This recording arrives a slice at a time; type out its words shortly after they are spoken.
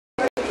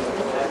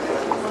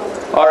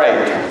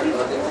Alright,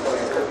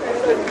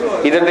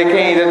 इधर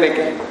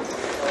देखें.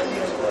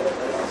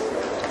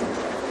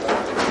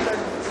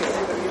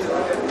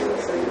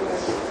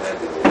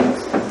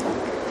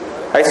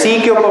 I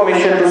seek your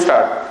permission to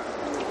start.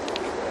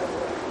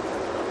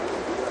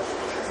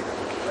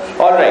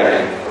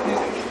 Alright.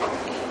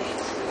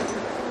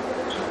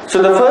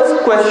 So the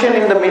first question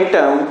in the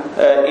midterm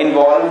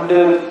involved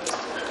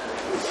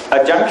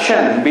a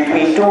junction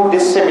between two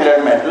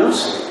dissimilar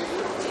metals.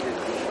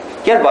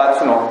 यार बात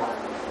सुनो,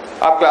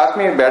 आप class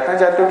में बैठना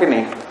चाहते हो कि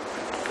नहीं?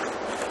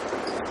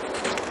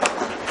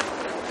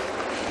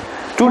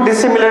 Two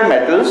dissimilar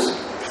metals,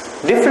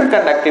 different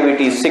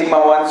conductivities, sigma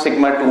 1,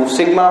 sigma 2.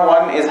 Sigma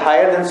 1 is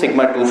higher than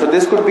sigma 2. So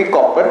this could be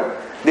copper,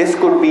 this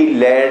could be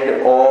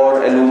lead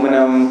or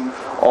aluminum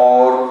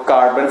or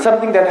carbon,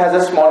 something that has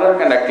a smaller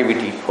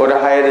conductivity or a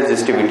higher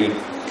resistivity.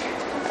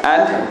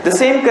 And the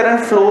same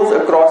current flows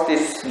across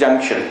this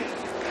junction.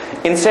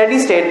 In steady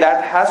state,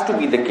 that has to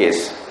be the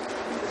case.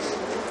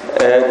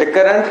 The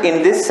current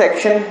in this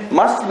section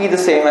must be the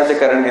same as the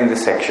current in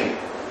this section.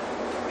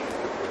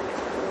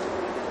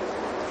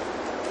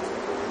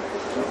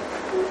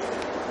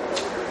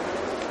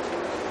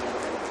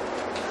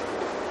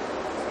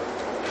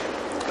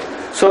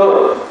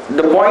 So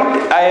the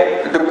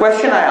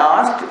question I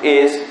asked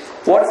is,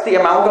 what's the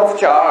amount of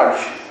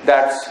charge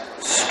that's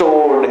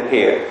stored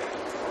here?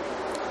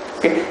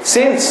 Okay.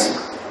 Since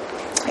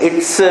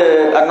it's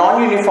a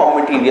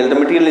non-uniform material, the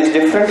material is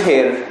different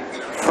here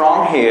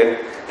from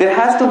here, there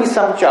has to be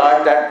some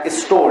charge that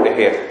is stored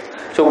here.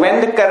 So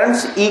when the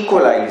currents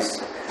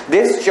equalize,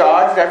 this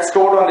charge that's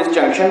stored on this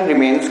junction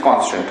remains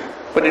constant,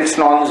 but it's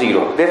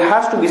non-zero. There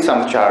has to be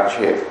some charge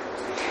here.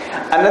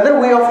 Another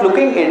way of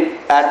looking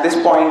at this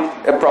point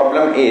a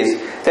problem is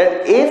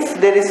that if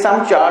there is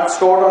some charge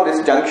stored on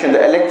this junction,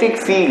 the electric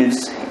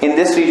fields in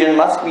this region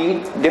must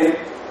be different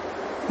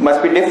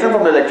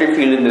from the electric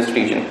field in this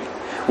region.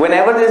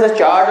 Whenever there is a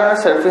charge on a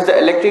surface, the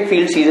electric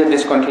field sees a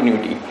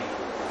discontinuity.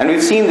 And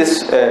we've seen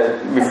this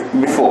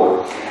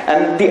before.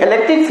 And the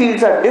electric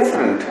fields are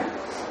different.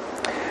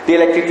 The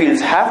electric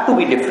fields have to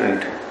be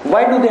different.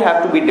 Why do they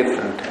have to be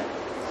different?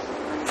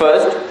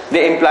 First,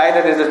 they imply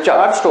that there is a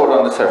charge stored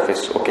on the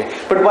surface. Okay.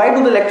 But why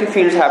do the electric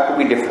fields have to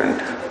be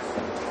different?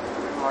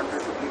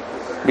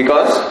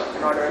 Because?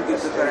 In order to keep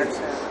the current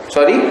same.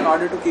 Sorry? In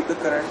order to keep the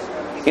current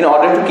same. In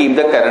order to keep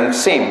the current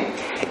same.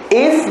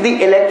 If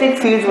the electric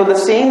fields were the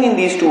same in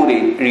these two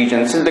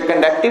regions, since the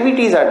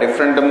conductivities are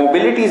different, the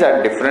mobilities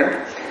are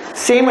different,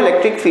 same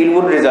electric field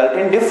would result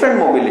in different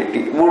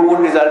mobility, would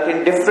result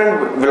in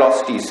different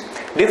velocities.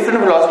 Different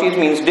velocities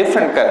means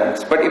different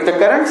currents. But if the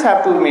currents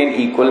have to remain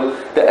equal,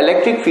 the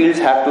electric fields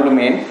have to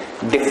remain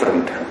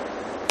different.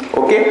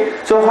 Okay?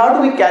 So how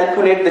do we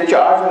calculate the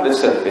charge on the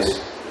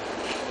surface?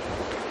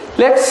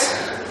 Let's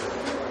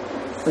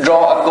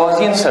draw a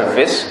Gaussian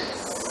surface.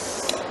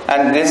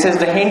 And this is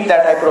the hint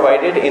that I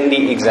provided in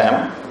the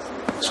exam.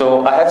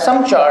 So I have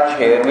some charge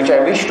here which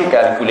I wish to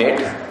calculate.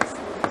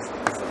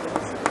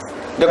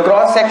 The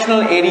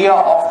cross-sectional area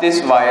of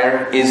this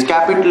wire is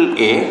capital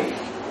A.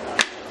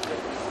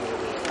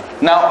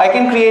 Now I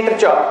can create a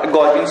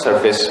Gaussian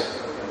surface.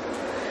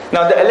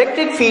 Now the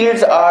electric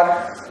fields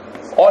are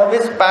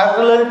always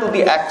parallel to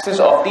the axis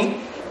of the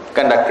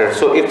conductor.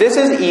 So if this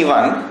is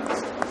E1,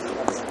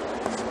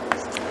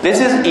 this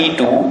is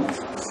E2.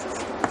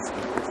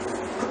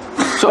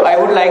 So I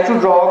would like to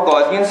draw a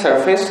Gaussian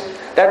surface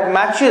that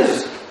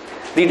matches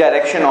the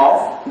direction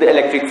of the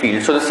electric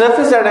field. So the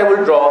surface that I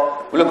will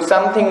draw will look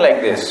something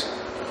like this.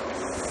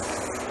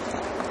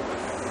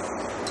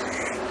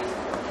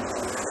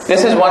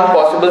 This is one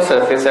possible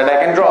surface that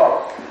I can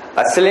draw.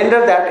 A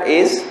cylinder that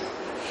is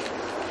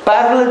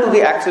parallel to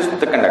the axis of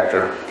the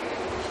conductor.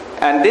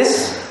 And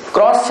this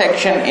cross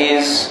section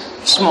is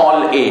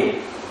small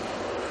a.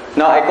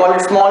 Now I call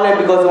it small a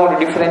because I want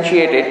to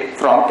differentiate it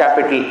from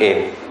capital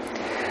A.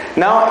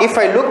 Now if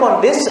I look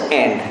on this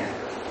end,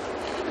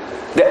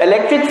 the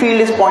electric field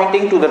is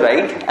pointing to the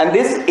right and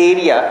this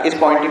area is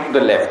pointing to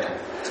the left.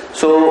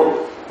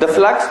 So the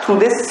flux through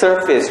this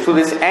surface, through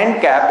this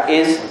end cap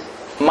is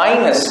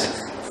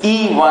minus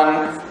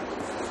E1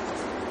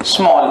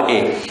 small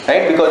a,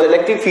 right? Because the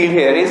electric field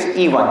here is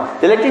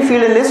E1. The electric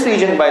field in this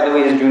region, by the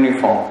way, is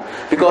uniform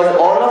because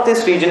all of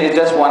this region is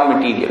just one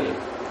material.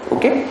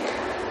 Okay?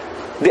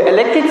 The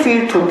electric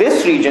field through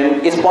this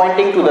region is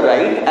pointing to the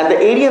right and the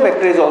area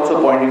vector is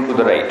also pointing to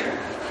the right.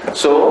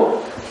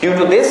 So due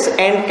to this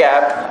end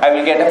cap, I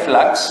will get a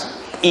flux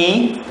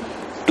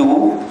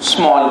E2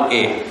 small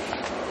a.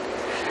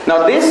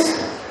 Now this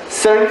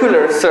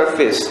circular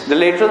surface, the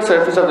lateral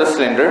surface of the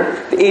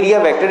cylinder, the area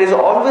vector is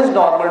always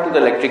normal to the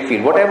electric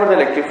field, whatever the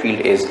electric field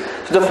is.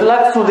 So the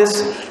flux through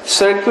this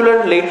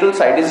circular lateral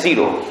side is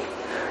 0.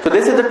 So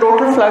this is the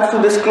total flux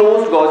through this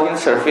closed Gaussian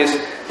surface.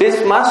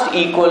 This must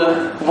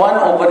equal 1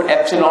 over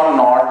epsilon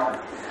naught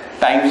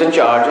times the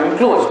charge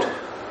enclosed.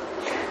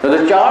 Now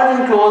the charge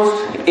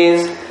enclosed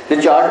is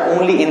the charge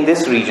only in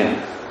this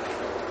region.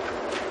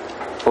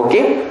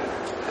 Okay?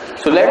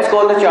 So let's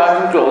call the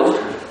charge enclosed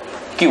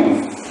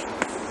Q.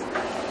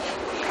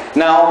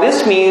 Now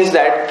this means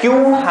that Q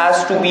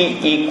has to be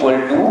equal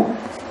to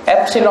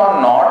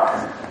epsilon naught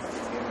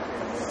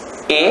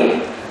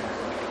A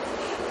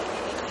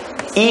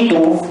E2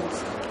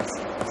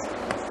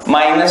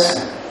 minus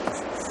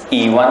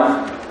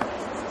E1.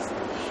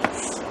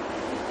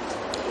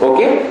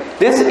 Okay,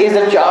 this is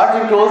a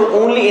charge enclosed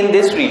only in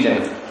this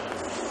region.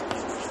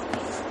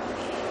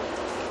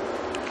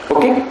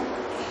 Okay,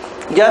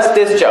 just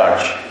this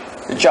charge,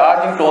 the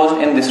charge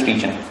enclosed in this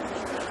region,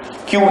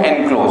 Q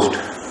enclosed.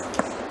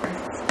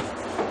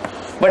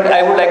 But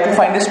I would like to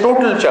find this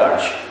total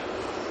charge.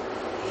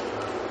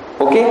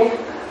 Okay,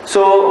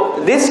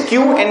 so this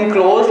Q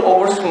enclosed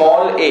over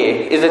small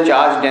a is a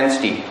charge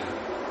density.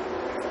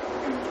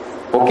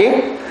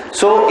 Okay,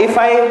 so if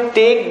I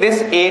take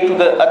this a to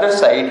the other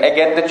side, I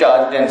get the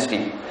charge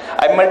density.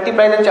 I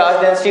multiply the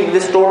charge density with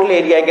this total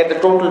area, I get the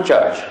total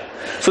charge.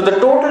 So the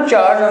total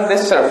charge on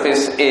this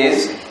surface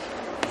is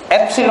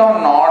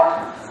epsilon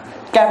naught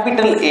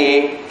capital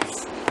A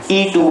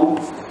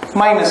E2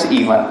 minus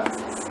E1.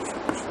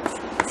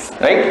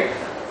 Right?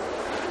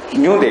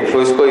 You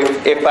dekho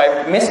isko, if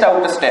I missed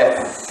out a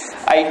step,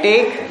 I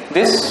take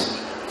this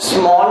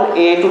small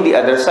a to the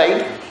other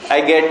side,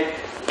 I get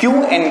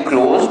Q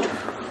enclosed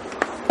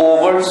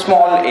over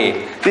small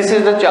a. This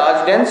is the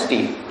charge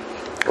density.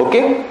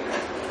 Okay?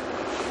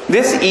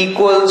 This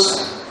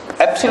equals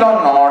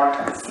epsilon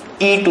naught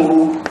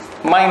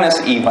E2 minus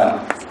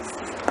E1.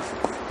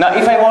 Now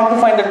if I want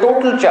to find the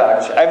total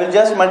charge, I will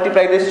just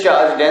multiply this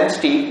charge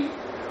density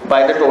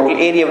by the total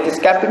area, which is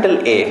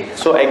capital A.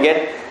 So I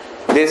get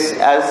this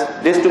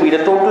as this to be the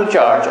total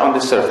charge on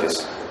this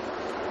surface.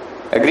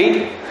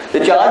 Agreed?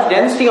 The charge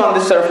density on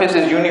this surface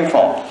is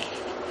uniform.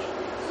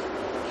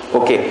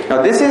 Okay,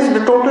 now this is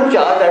the total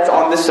charge that's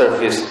on this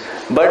surface,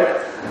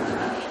 but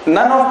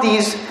none of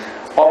these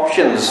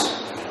options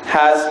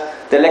has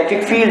the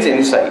electric fields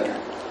inside.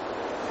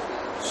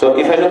 So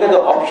if I look at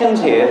the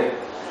options here,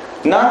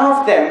 none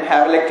of them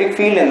have electric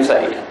field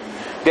inside.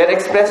 They are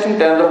expressed in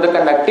terms of the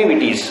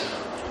conductivities.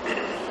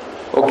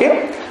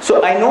 Okay,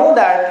 so I know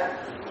that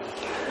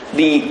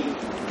the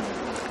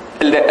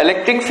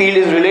electric field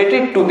is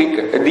related to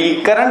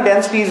the current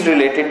density is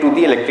related to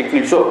the electric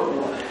field.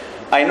 So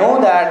I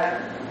know that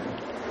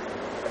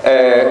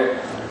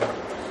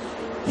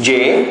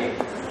J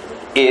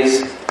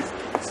is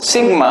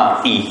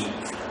sigma E.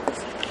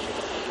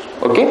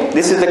 Okay,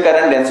 this is the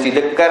current density.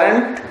 The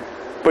current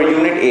per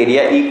unit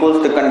area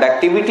equals the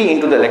conductivity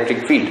into the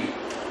electric field.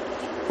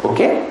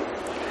 Okay,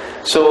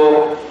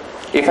 so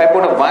if I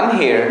put a 1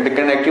 here, the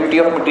conductivity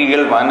of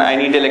material 1, I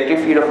need electric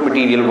field of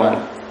material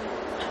 1.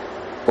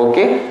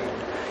 Okay,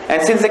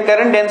 and since the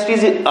current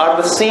densities are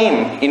the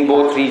same in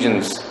both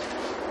regions,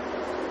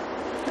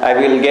 I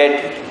will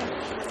get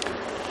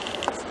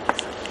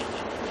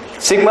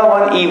sigma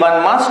 1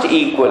 E1 must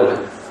equal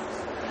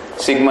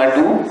sigma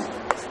 2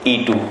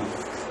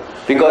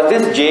 E2, because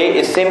this J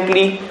is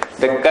simply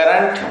the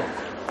current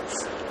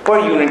per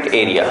unit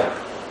area.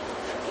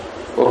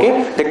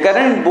 Okay, the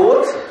current in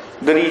both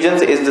the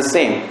regions is the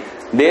same.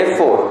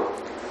 Therefore,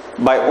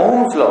 by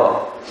Ohm's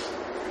law,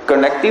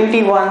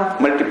 conductivity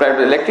 1 multiplied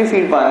with electric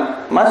field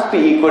 1 must be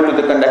equal to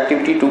the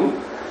conductivity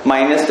 2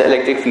 minus the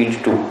electric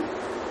field 2.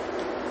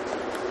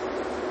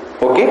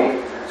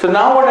 Okay, so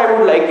now what I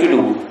would like to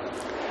do,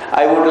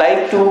 I would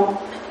like to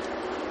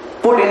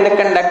put in the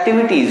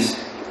conductivities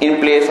in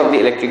place of the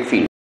electric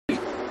field.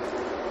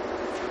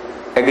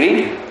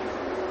 Agreed?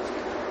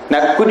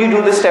 Now could you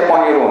do this step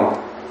on your own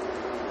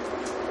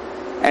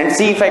and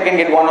see if I can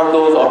get one of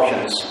those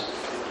options?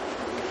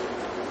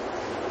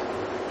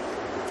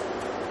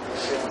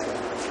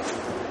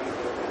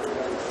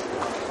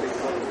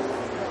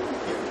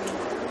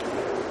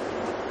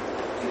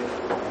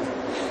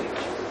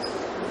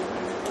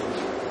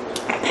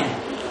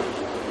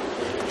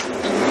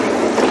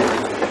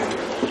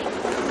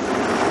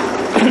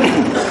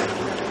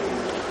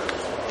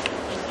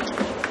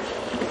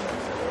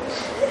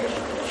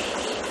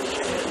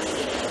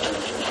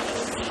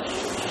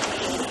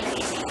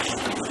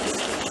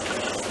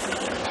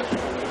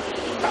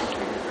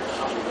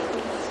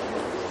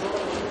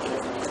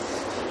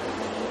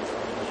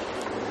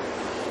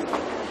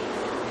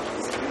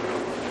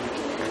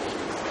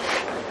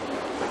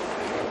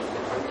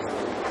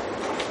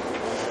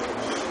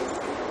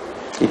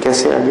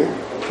 कैसे आगे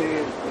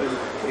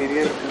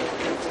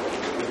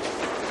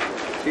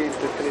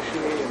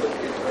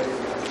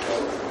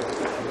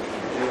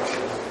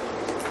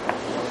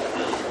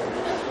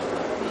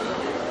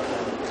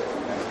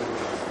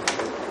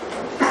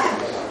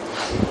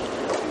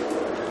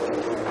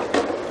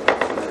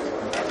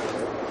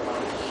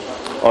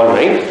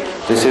Alright,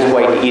 this is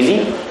quite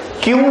easy.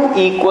 Q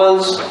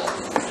equals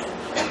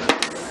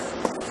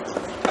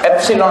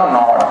epsilon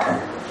naught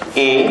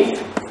A.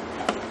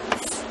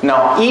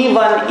 Now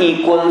E1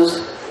 equals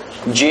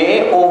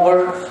J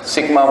over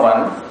sigma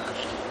 1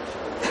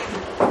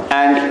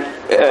 and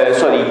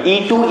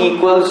E2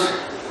 equals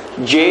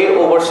J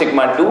over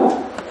sigma 2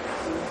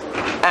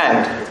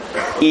 and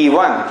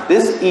E1,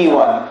 this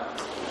E1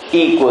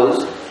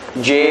 equals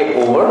J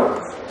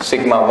over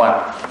sigma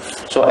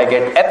 1. So I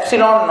get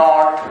epsilon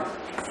naught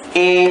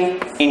A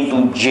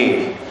into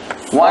J,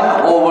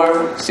 1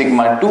 over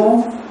sigma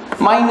 2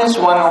 minus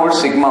 1 over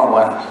sigma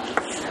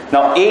 1.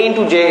 Now A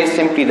into J is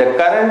simply the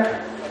current,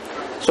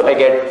 so I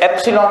get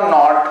epsilon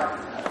naught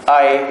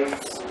I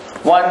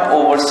 1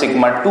 over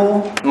sigma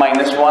 2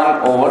 minus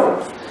 1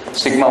 over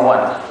sigma 1.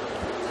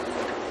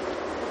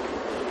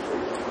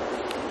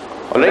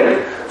 Alright,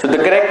 so the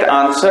correct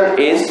answer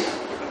is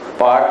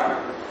part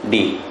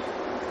D.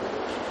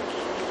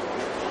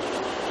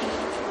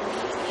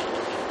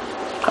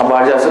 अब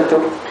बाहर जा सकते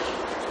हो?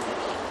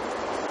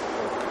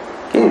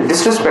 ये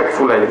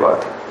disrespectful है ये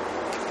बात.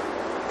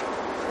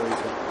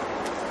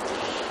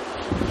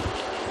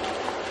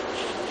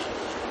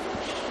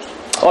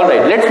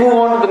 Alright, let's move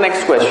on to the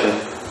next question.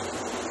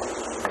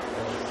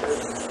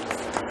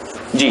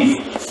 G.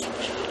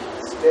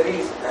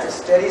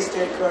 Steady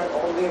state current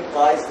only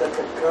implies that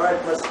the current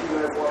must be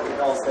uniform in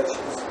all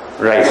sections.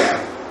 Right.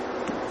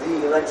 The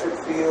electric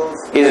field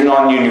is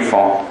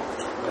non-uniform.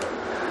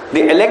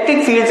 The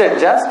electric fields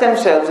adjust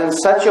themselves in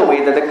such a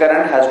way that the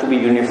current has to be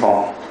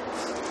uniform.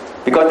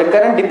 Because the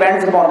current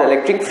depends upon the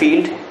electric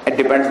field, it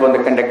depends upon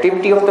the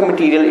conductivity of the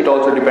material, it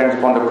also depends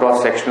upon the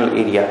cross-sectional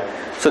area.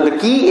 So the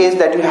key is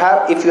that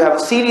if you have a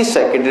series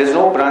circuit, there is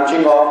no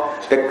branching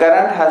off, the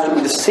current has to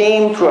be the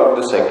same throughout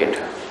the circuit.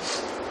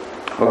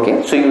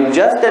 Okay, so you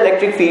adjust the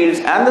electric fields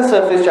and the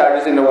surface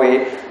charges in a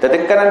way that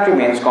the current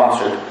remains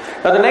constant.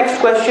 Now the next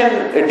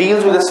question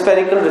deals with a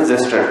spherical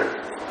resistor.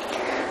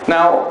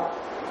 Now,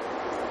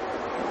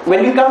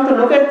 when you come to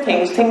look at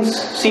things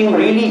seem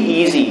really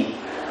easy.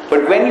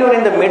 But when you're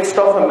in the midst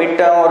of a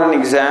midterm or an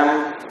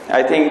exam,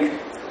 I think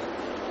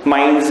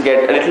minds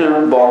get a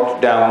little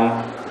bogged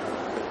down,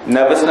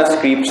 nervousness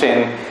creeps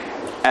in,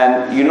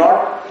 and you're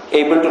not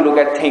able to look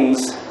at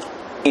things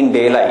in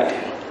daylight.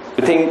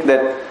 You think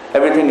that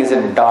everything is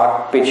a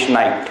dark pitch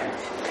night.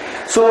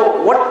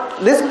 So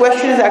this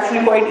question is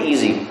actually quite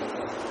easy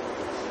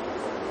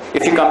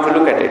if you come to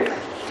look at it.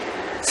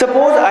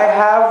 Suppose I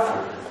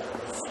have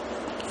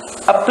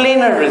a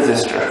planar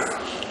resistor,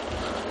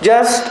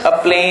 just a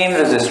plain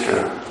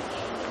resistor,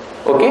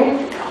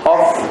 okay,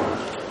 of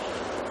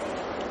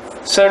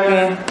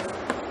certain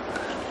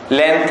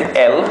length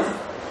L,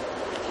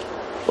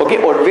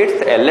 okay, or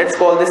width L. Let's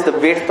call this the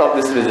width of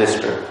this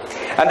resistor.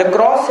 And the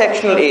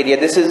cross-sectional area,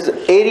 this is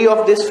the area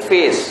of this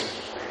face,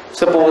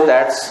 suppose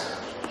that's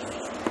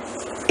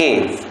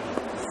A,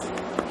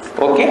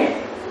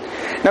 okay.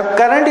 Now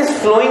current is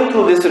flowing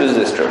through this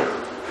resistor,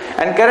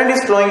 and current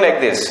is flowing like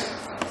this,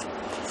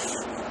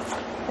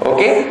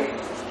 okay.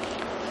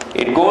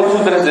 It goes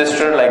through the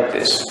resistor like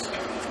this.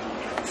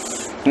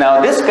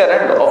 Now this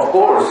current, of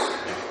course,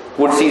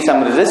 would see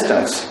some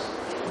resistance,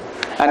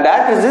 and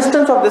that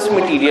resistance of this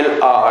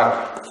material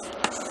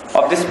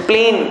of this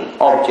plane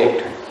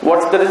object,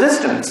 what's the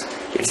resistance?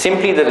 It's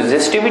simply the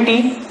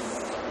resistivity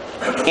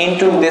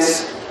into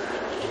this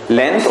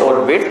length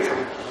or width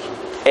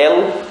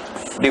L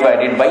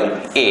divided by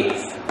A.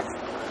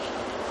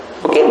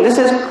 Okay, this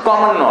is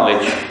common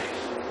knowledge.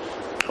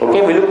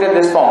 Okay, we looked at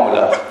this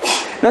formula.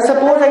 Now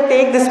suppose I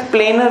take this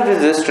planar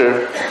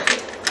resistor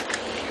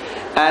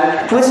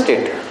and twist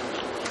it.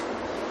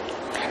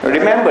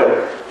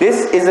 Remember,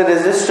 this is a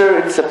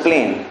resistor, it's a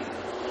plane.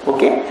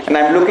 Okay, and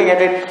I'm looking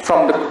at it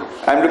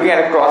I'm looking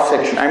at a cross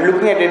section, I'm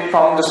looking at it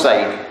from the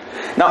side.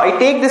 Now I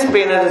take this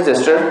planar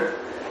resistor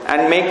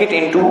and make it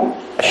into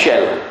a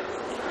shell.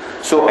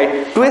 So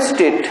I twist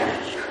it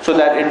so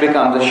that it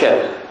becomes a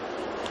shell.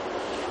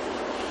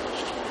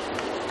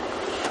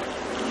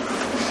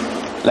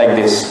 Like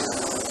this.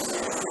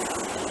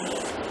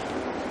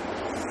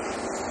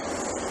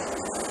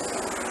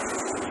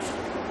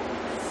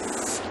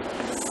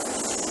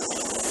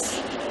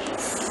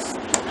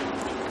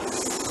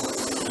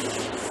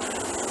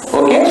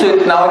 Okay, so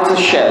now it's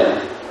a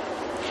shell.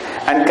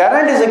 And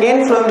current is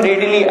again flowing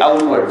radially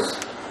outwards.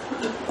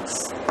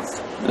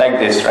 Like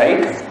this,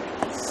 right?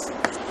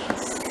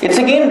 It's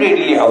again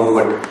radially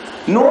outward.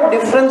 No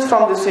difference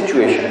from this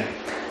situation.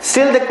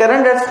 Still the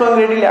current that's flowing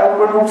radially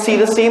outward would see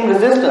the same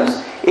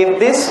resistance. If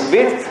this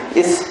width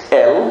is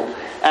L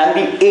and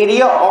the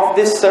area of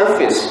this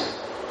surface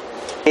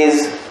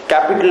is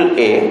capital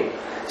A,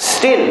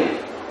 still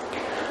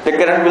the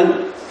current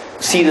will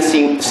see the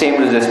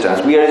same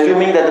resistance. We are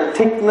assuming that the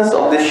thickness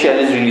of this shell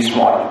is really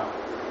small.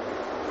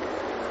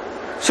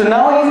 So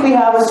now if we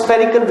have a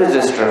spherical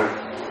resistor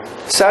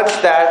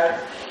such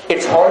that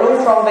it's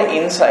hollow from the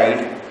inside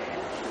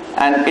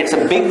and it's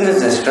a big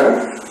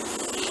resistor,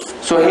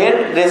 so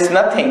here there is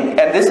nothing,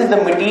 and this is the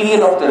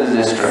material of the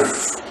resistor,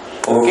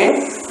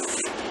 okay,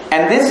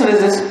 and this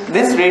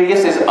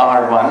radius is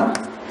R1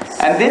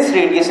 and this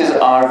radius is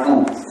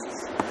R2,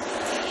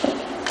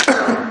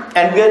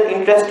 and we are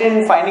interested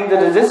in finding the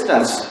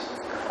resistance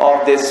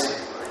of this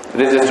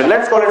resistor.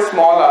 Let's call it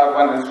small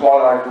r1 and small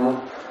r2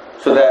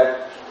 so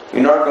that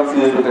you're not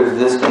confused with the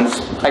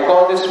resistance. I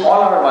call this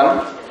small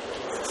r1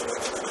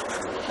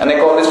 and I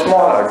call this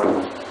small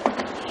r2.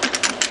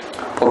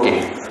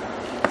 Okay.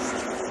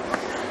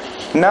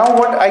 Now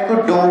what I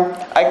could do,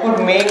 I could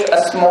make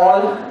a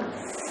small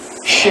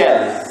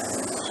shell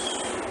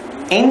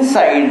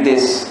inside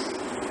this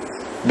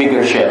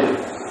bigger shell.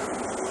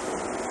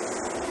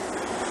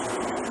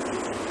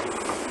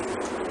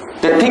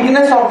 The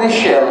thickness of this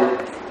shell,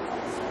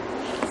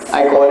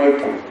 I call it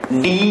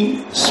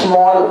d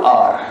small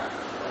r.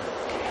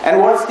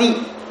 And what's the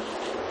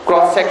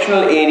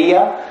cross-sectional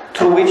area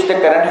through which the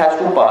current has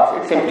to pass?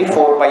 It's simply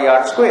 4 pi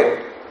r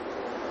square.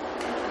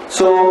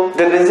 So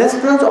the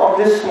resistance of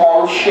this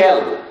small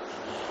shell,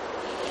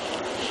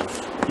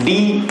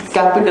 d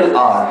capital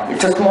R,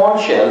 it's a small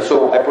shell,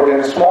 so I put in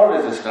a small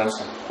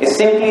resistance, is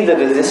simply the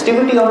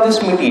resistivity of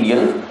this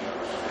material,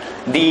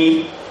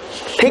 the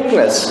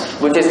thickness,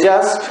 which is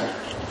just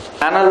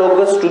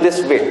analogous to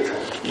this width,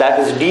 that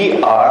is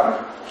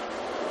dr,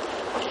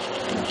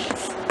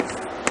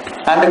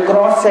 and the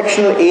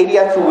cross-sectional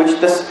area through which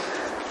this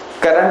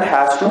current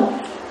has to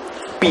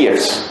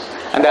pierce,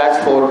 and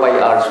that's 4 pi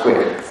r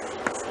square.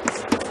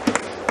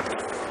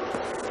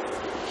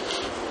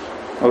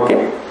 Okay,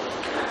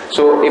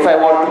 so if I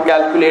want to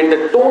calculate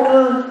the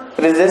total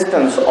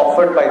resistance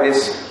offered by this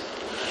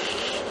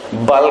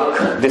bulk,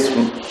 this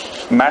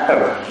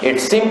matter,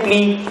 it's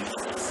simply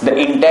the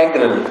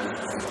integral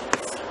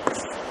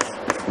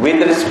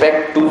with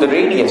respect to the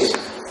radius,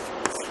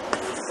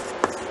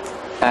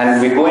 and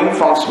we're going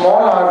from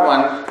small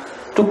r1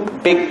 to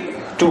big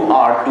to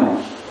r2,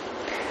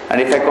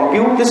 and if I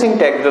compute this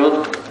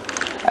integral,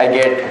 I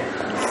get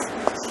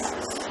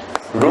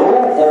rho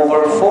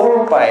over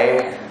 4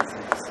 pi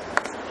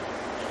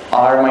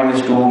r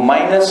minus 2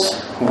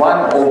 minus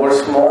 1 over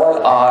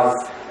small r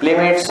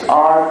limits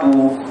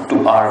r2 to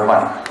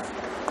r1.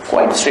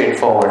 Quite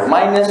straightforward.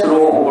 Minus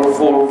rho over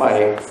 4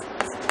 pi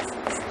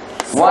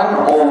 1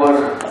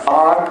 over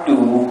r2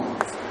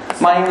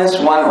 minus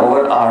 1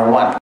 over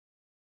r1.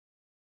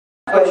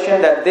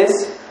 Question that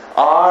this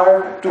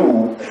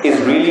r2 is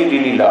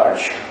really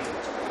large.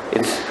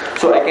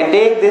 So I can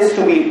take this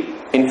to be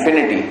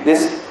infinity.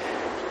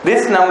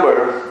 This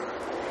number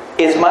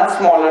is much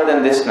smaller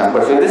than this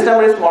number. So if this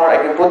number is smaller, I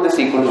can put this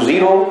equal to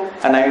 0,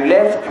 and I'm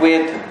left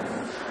with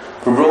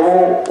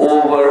rho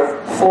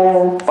over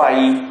 4 pi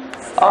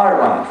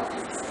r1.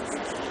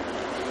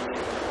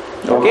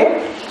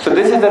 Okay? So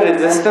this is the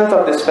resistance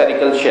of this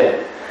spherical shell.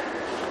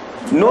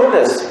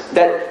 Notice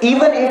that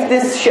even if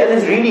this shell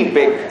is really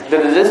big, the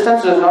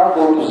resistance does not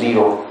go to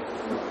 0.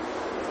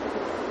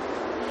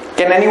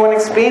 Can anyone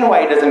explain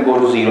why it doesn't go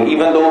to 0?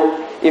 Even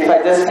though if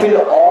I just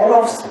fill all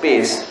of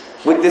space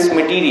with this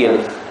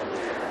material,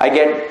 I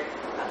get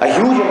a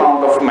huge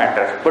amount of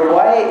matter. But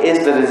why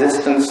is the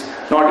resistance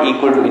not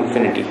equal to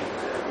infinity?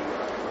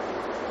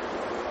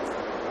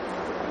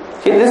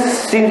 See,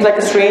 this seems like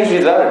a strange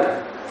result.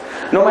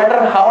 No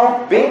matter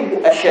how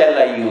big a shell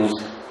I use,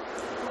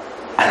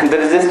 the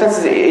resistance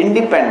is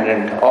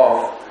independent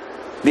of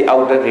the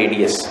outer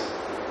radius.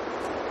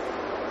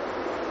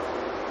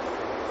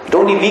 It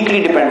only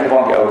weakly depends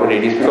upon the outer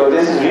radius because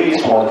this is really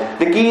small.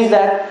 The key is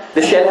that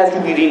the shell has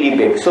to be really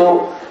big.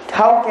 So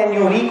how can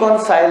you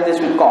reconcile this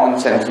with common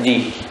sense?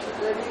 G.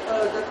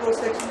 The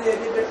cross-sectional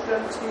area that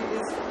comes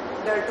is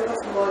that of a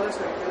smaller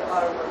circle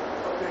R1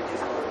 of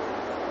radius R1.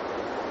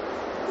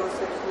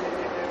 Cross-sectional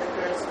area that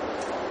occurs.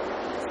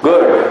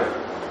 Good.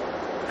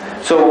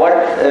 So what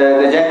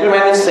the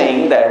gentleman is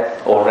saying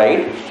that, alright,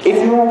 if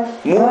you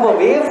move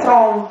away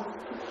from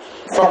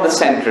the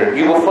center,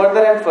 you go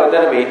further and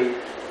further away,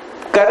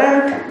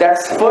 current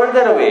that's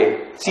further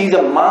away sees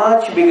a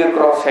much bigger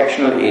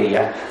cross-sectional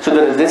area. So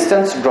the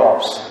resistance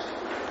drops.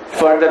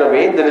 Further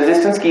away, the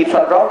resistance keeps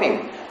on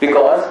dropping,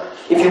 because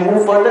if you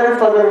move further and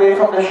further away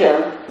from the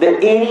shell,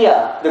 the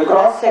area, the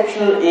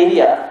cross-sectional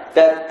area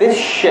that this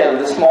shell,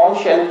 the small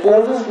shell,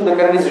 poses to the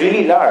current is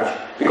really large,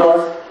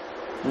 because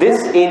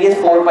this area is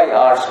 4 pi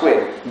r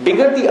square.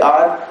 Bigger the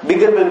r,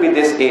 bigger will be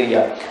this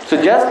area.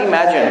 So just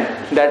imagine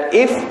that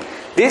if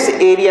this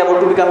area were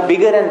to become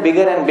bigger and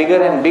bigger and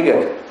bigger and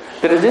bigger,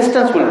 the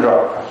resistance will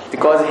drop,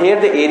 because here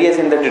the area is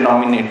in the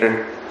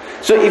denominator.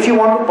 So if you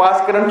want to pass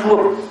current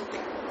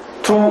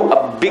through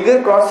a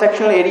bigger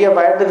cross-sectional area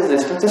where the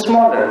resistance is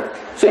smaller.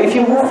 So if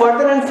you move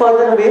further and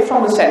further away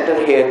from the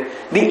center here,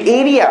 the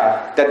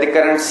area that the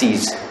current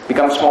sees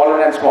becomes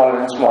smaller and smaller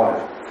and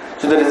smaller.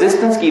 So the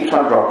resistance keeps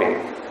on dropping.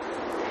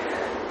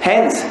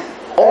 Hence,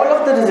 all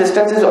of the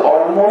resistance is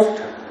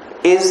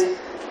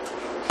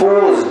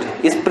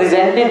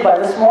presented by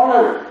the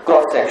smaller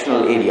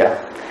cross-sectional area.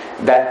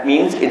 That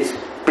means it's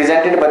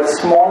presented by the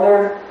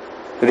smaller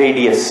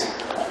radius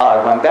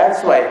R1.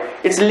 That's why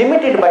it's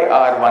limited by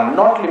R1,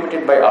 not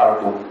limited by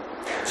R2.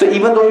 So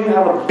even though you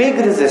have a big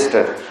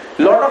resistor,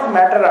 lot of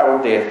matter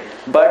out there,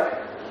 but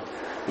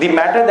the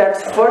matter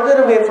that's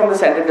further away from the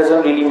center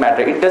doesn't really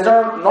matter. It does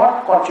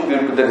not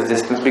contribute to the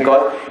resistance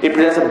because it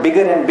presents a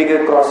bigger and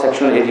bigger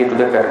cross-sectional area to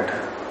the current.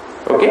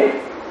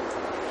 Okay?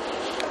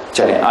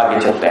 चलें आगे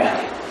चलते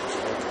हैं.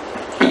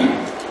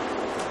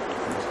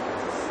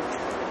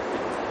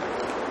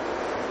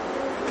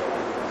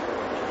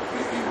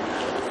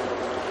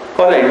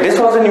 Alright, this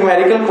was a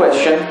numerical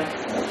question.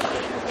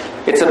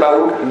 It's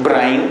about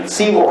brine,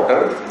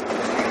 seawater,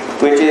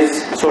 which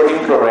is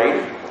sodium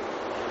chloride.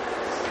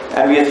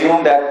 and we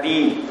assume that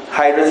the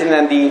hydrogen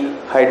and the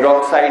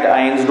hydroxide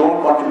ions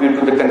don't contribute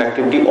to the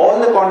conductivity. All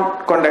the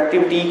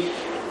conductivity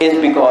is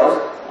because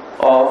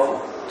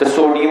of the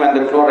sodium and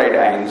the chloride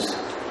ions.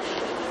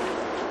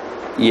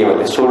 ये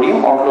वाले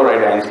sodium और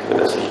chloride ions की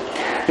वजह से.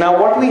 Now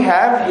what we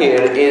have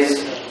here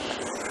is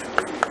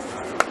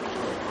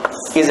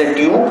a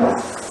tube.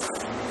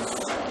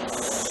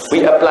 We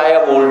apply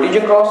a voltage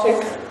across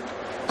it,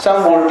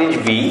 some voltage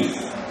V.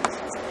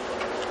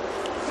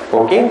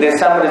 Okay, there's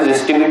some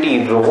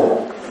resistivity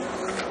rho.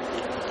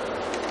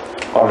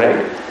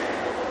 Alright.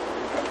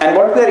 And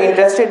what we are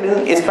interested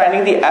in is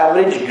finding the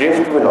average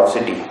drift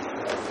velocity.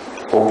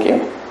 Okay.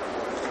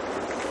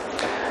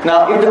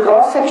 Now, if the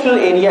cross-sectional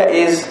area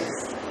is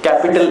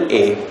capital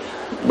A,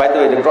 by the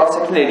way, the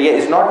cross-sectional area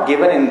is not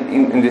given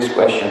in this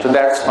question, so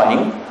that's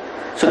fine.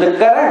 So the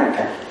current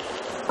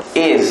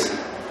is,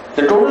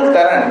 the total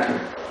current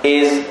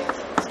is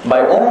by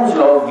Ohm's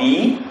law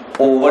V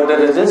over the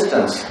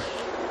resistance.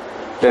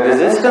 The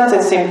resistance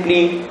is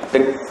simply the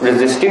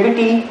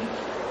resistivity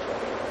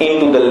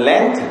into the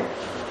length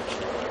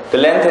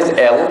is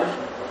L,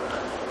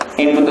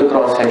 into the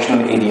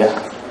cross-sectional area.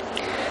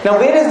 Now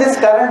where is this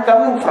current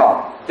coming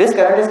from? This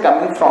current is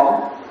coming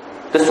from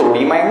the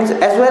sodium ions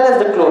as well as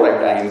the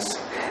chloride ions.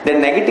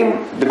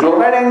 The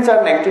chloride ions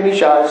are negatively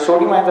charged,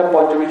 sodium ions are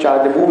positively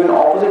charged, they move in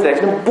opposite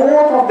direction,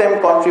 both of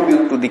them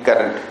contribute to the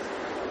current.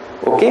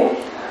 Okay?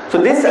 So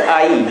this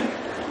I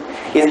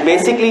is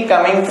basically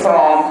coming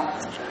from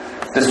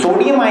the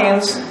sodium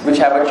ions which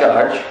have a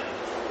charge,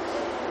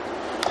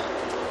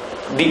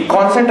 the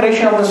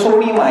concentration of the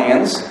sodium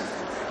ions,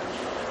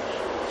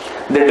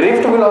 the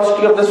drift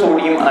velocity of the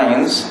sodium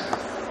ions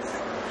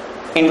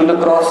into the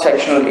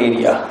cross-sectional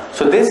area.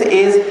 So this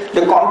is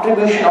the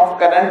contribution of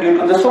current due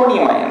to the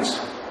sodium ions,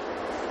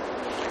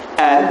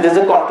 and this is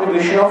a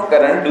contribution of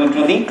current due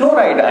to the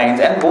chloride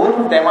ions, and both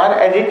of them are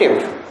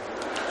additive.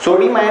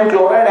 Sodium ion and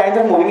chloride ions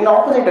are moving in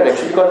opposite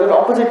direction because they are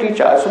oppositely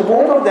charged, so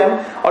both of them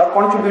are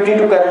contributing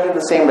to current in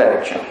the same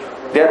direction.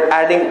 They are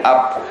adding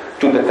up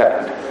to the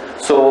current.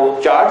 So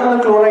charge on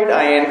the chloride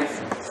ion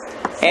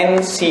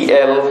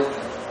NCl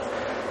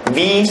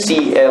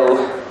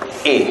VClA.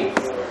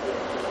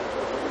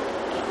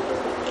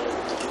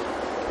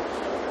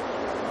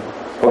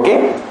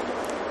 Okay?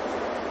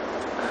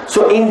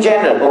 So in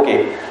general,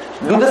 okay,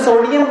 do the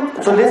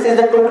sodium, so this is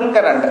the total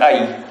current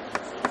I.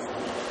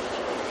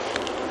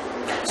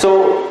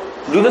 So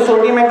do the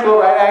sodium and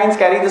chloride ions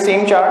carry the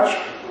same charge?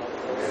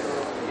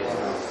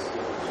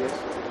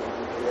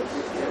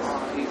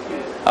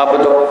 Up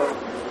बताओ.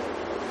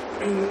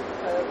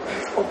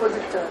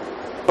 Opposite charge.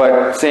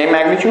 But same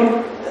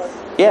magnitude?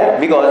 Yeah,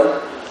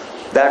 because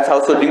that's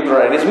how sodium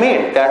chloride is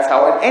made. That's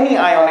how any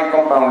ionic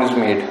compound is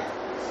made.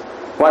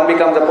 One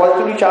becomes a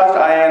positively charged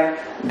ion,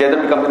 the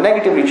other becomes a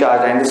negatively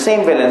charged ion. The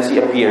same valency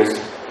appears.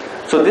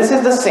 So this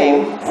is the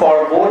same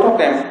for both of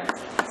them.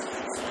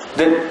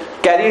 The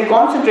carrier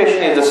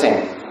concentration is the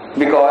same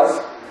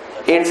because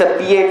it's a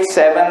pH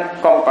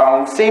 7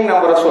 compound, same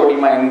number of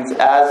sodium ions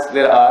as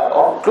there are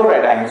of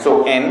chloride ions.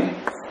 So N,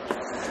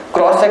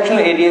 cross-sectional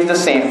area is the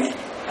same.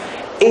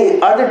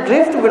 Are the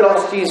drift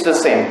velocities the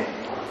same?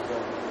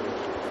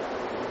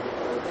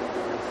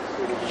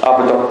 आप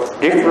बताओ,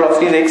 drift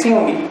velocities एक सी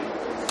होंगी,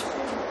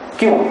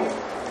 क्यों?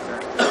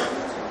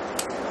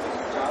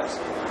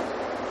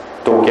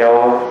 तो क्या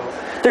हो?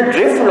 The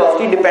drift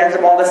velocity depends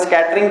upon the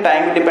scattering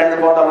time, it depends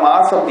upon the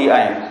mass of the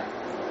ion.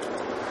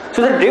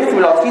 So the drift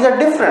velocities are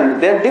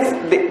different.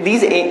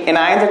 These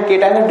anions and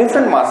cations are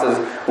different masses.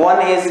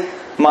 One is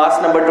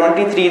mass number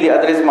 23, the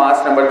other is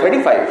mass number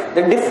 35.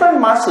 They're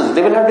different masses,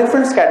 they will have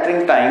different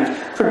scattering times,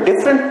 so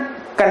different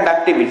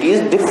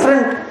conductivities,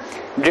 different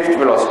drift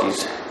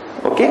velocities.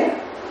 Okay?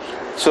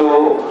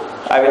 So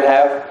I will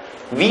have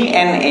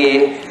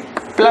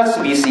VNA plus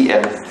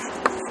VCl.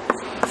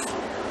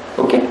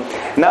 Okay?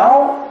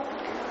 Now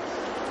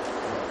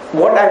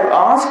what I've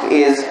asked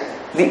is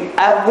the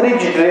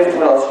average drift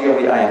velocity of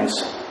the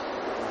ions.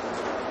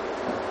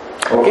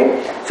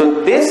 Okay?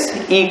 So this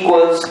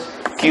equals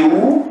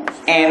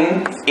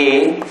QNA.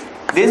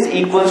 This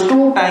equals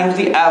 2 times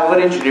the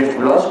average drift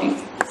velocity.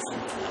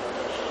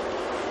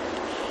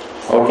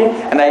 Okay?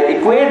 And I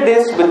equate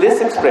this with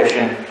this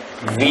expression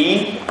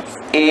V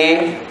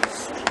A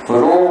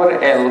rho over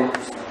L.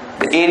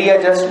 The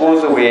area just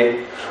goes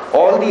away.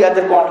 All the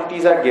other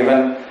quantities are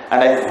given,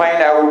 and I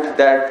find out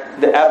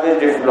that the average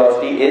drift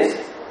velocity is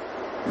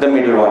the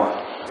middle one.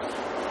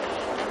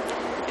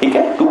 ठीक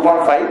है?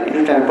 2.5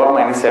 into 10 power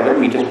minus 7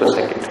 meters per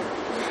second.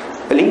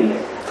 Ali,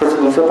 थोड़ा सा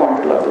दूसरा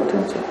point ला देते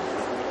हैं उनसे.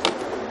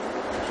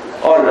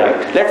 All right,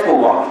 let's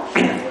move on.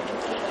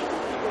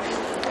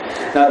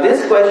 Now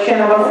this question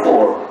number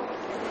 4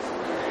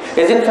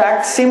 is in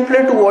fact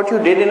simpler to what you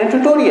did in a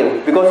tutorial,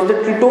 because in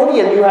the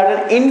tutorial you had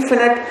an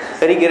infinite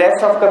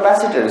regress of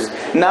capacitors.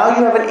 Now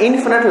you have an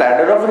infinite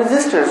ladder of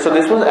resistors, so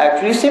this was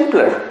actually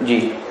simpler. Ji.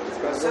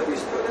 Sir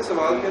पिछले वाले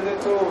सवाल के अंदर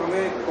तो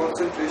हमें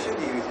concentration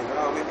दी हुई थी ना,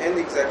 हमें n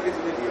exactly तो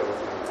नहीं दिया हुआ.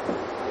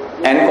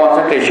 n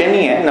concentration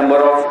ही है, number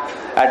of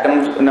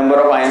atoms, number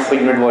of ions per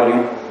unit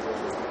volume.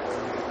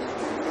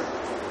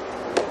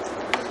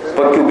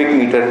 per cubic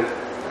meter.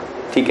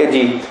 ठीक है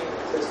जी.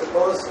 So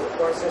suppose,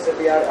 for instance, if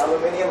we had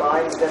aluminium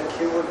ions, then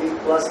Q would be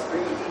plus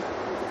 3E.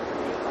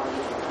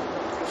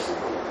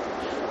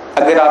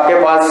 अगर आपके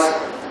पास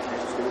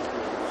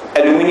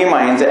aluminium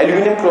ions है,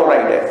 aluminium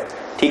chloride है,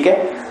 ठीक है,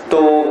 तो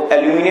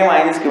aluminium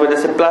ions की वजह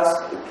से plus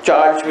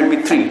charge will be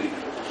 3,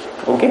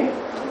 okay,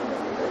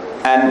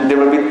 and there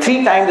will be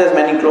 3 times as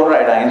many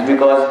chloride ions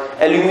because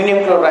aluminum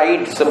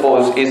chloride,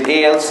 suppose, is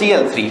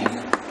AlCl3.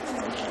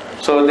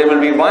 So there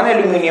will be 1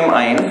 aluminum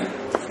ion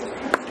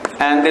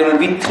and there will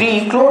be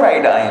 3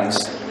 chloride ions.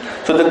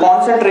 So the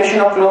concentration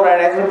of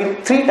chloride ions will be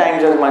 3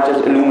 times as much as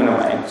aluminum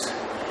ions.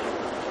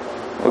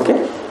 Okay?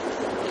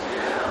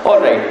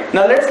 Alright,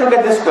 now let's look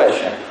at this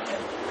question.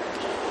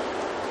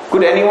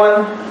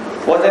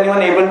 Was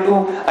anyone able to,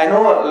 I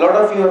know a lot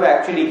of you have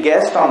actually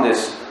guessed on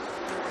this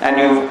and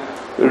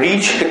you've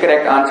reached the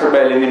correct answer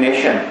by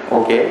elimination.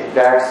 Okay,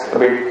 that's a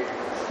bit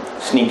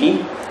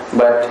sneaky,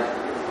 but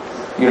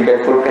you'll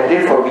get full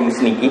credit for being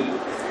sneaky.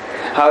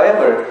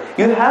 However,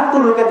 you have to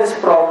look at this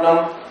problem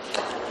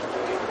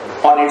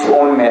on its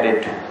own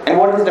merit. And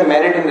what is the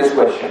merit in this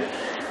question?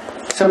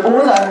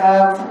 Suppose I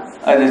have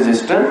a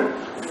resistor,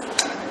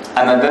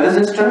 another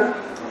resistor,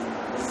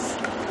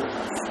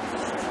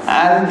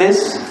 and this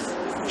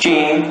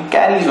chain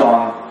carries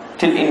on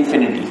till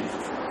infinity.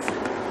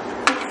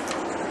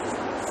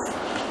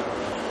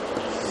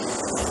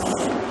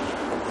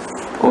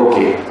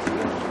 Okay.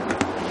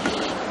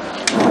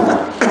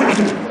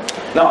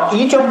 Now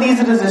each of these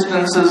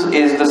resistances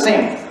is the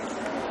same.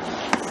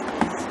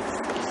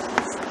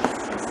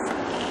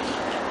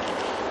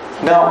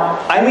 Now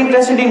I'm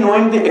interested in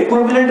knowing the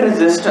equivalent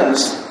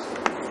resistance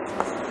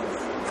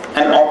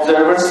an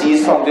observer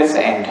sees from this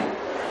end.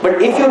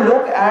 But if you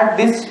look at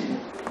this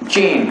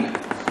chain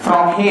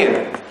from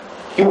here,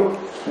 you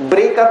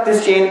break up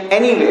this chain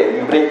anywhere,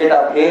 you break it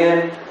up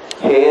here,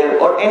 here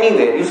or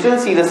anywhere, you still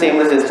see the same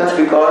resistance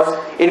because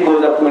it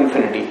goes up to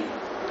infinity.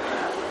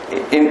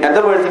 In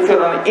other words, if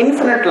you're on an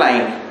infinite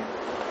line,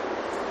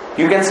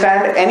 you can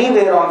stand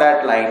anywhere on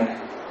that line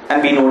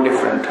and be no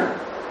different.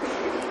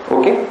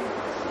 Okay?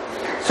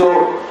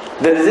 So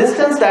the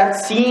resistance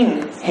that's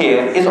seen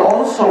here is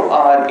also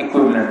R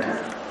equivalent.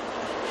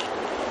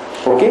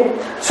 Okay?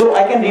 So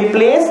I can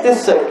replace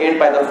this circuit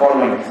by the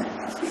following.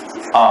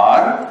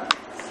 R,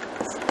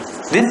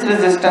 this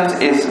resistance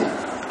is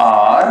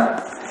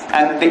R,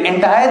 and the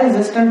entire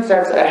resistance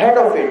that's ahead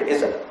of it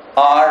is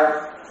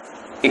R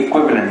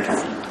equivalent.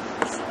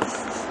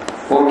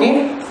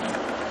 Okay?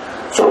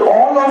 So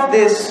all of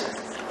this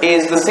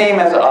is the same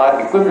as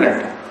R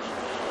equivalent.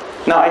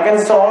 Now I can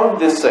solve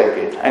this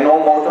circuit. I know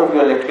most of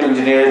you electrical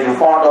engineers are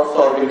fond of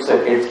solving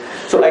circuits.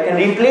 So I can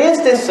replace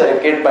this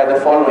circuit by the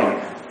following.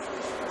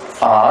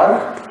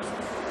 R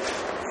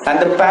and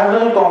the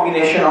parallel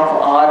combination of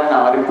R and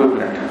R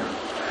equivalent.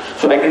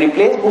 So I can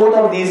replace both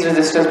of these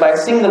resistors by a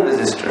single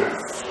resistor.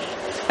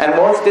 And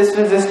what's this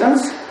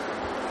resistance?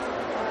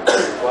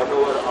 1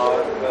 over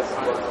R plus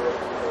 1 over.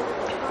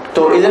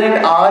 So isn't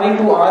it R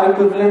into R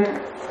equivalent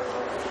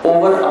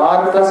over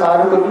R plus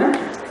R equivalent?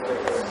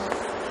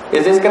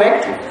 Is this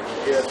correct?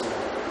 Yes.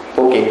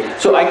 Okay,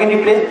 so I can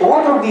replace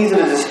both of these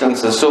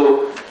resistances.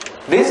 So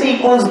this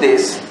equals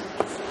this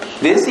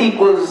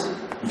equals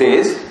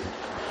this,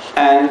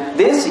 and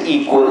this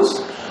equals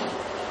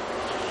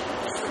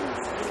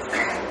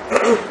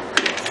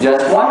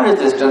just one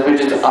resistance,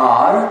 which is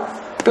R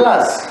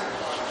plus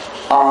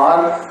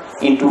R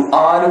into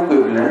R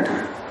equivalent,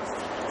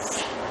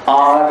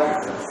 R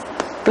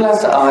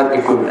plus R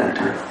equivalent.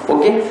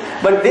 Okay,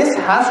 but this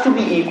has to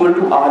be equal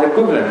to R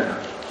equivalent.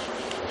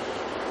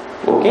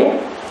 Okay,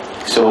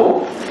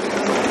 so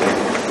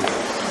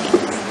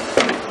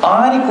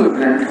R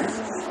equivalent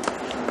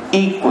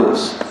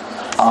equals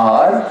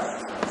R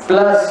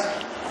plus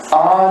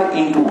R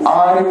into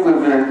R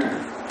equivalent,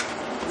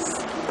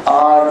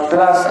 R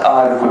plus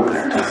R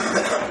equivalent.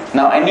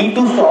 Now I need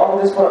to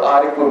solve this for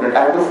R equivalent.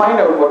 I have to find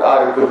out what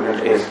R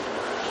equivalent is.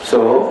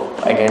 So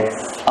I get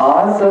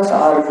R plus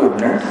R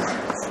equivalent,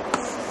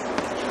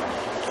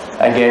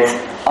 I get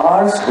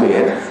R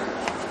square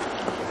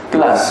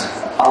plus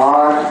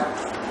R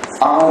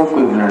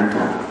equivalent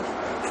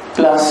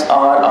plus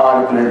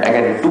R equivalent. I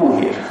get a 2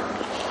 here.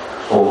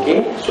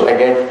 Okay, so I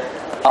get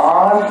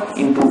R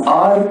into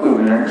R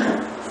equivalent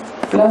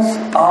plus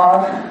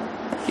R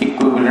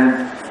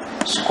equivalent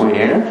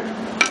squared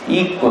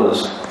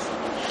equals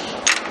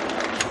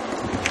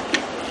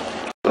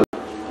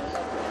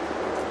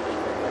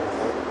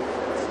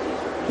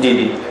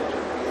GD.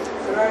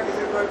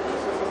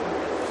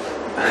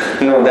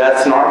 No,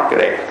 that's not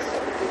correct.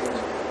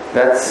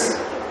 That's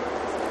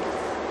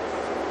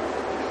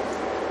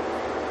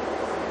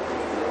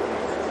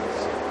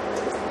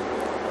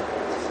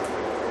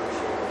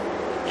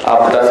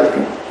आप बता सकते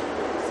हैं?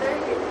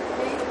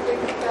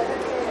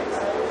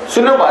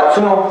 सुनो बात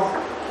सुनो.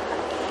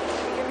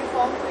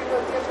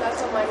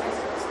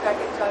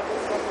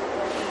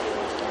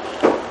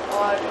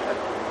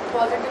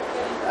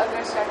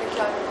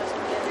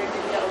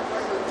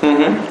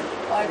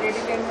 और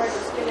radial invert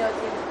उसके लिए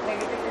होती है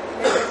नेगेटिव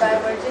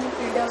डाइवर्जेंट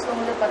फील्ड है उसको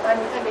मुझे पता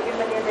नहीं था, लेकिन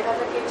मैंने देखा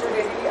था कि जो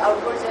रेडियली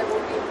आउटवर्ड्स है वो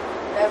भी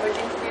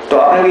डाइवर्जेंट फील्ड। तो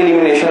आपने भी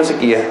एलिमिनेशन से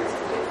किया।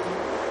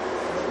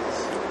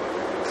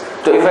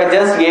 So if I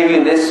just gave you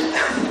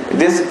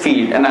this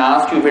field and I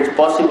asked you if it's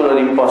possible or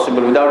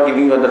impossible without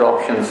giving you other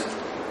options,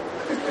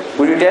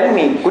 could you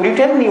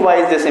tell me why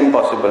is this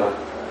impossible?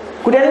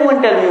 Could anyone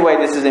tell me why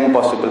this is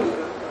impossible?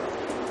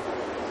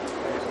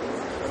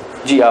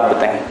 जी आप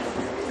बताएं।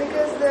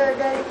 Because the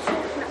direction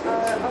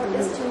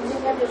is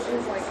changing at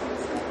different points.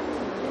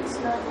 It's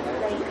not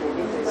like in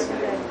the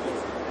particular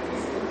place.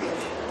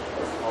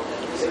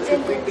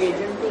 should be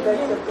tangent to that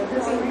circle.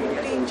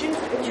 Tangent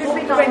should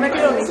be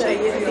perpendicular होनी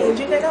चाहिए।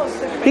 tangent है ना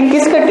उससे। लेकिन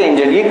किसका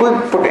tangent? ये कोई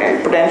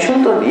पोटेंशियल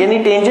तो यानी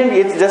tangent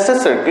it's just a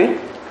circle.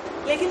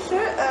 लेकिन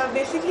सर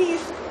बेसिकली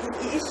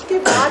इसके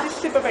बाद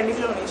इससे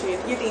परपेंडिकुलर होनी चाहिए।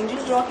 ये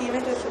टेंजेंट ड्रॉ किए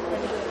हैं तो इससे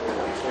परपेंडिकुलर।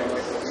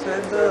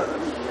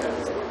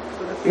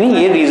 नहीं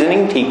ये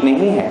रीजनिंग ठीक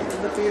नहीं है।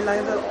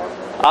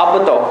 आप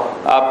बताओ,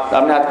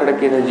 आपने हाथ खड़ा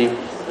किया था जी।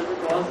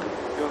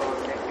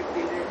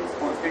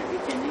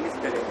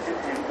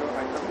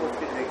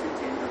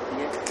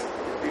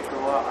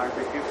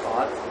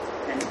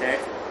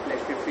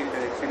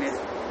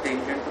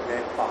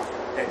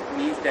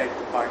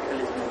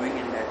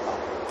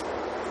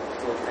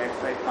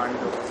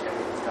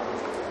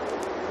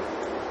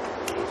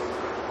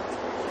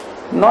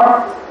 Not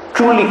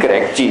truly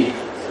correct, ji.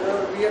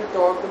 We have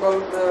talked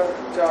about the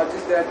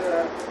charges that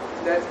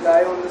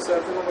lie on the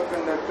surface of a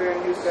conductor, and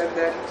you said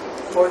that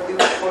for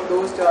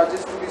those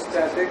charges to be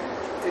static,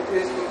 it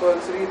is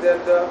compulsory that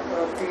the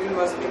field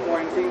must be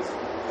pointing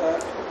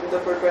to the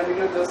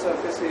perpendicular to the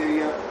surface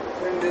area.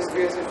 In this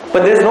case,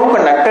 but there is no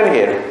conductor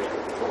here.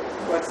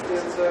 But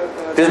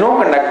there is no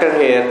conductor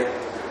here.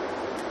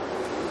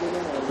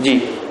 Ji.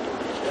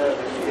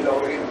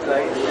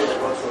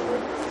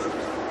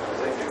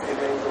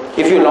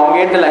 If you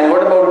elongate the line,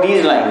 what about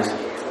these lines?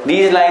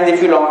 These lines,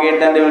 if you elongate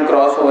them, they will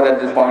cross over at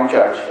this point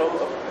charge.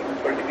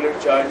 Particular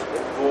charge,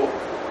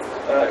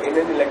 in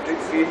an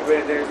electric field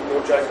where there is no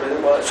charge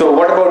present. So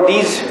what about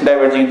these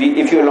diverging?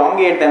 If you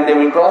elongate them, they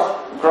will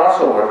cross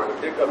over.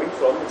 They're coming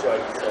from the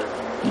charge.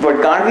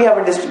 But can't we have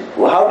a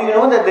how do you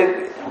know that?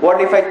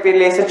 What if I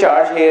place a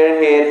charge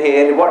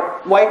here?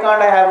 Why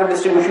can't I have a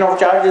distribution of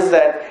charges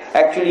that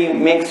actually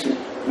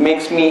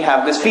makes me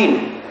have this field?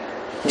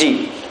 जी।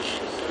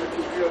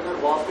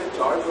 वहाँ पे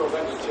charge होगा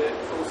नीचे,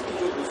 तो उसकी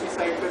जो दूसरी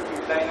side पे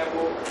field line है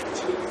वो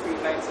पिछली की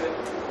फील्ड लाइन से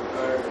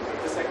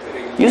इंटरसेक्ट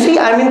करेगी। You see,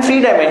 I'm in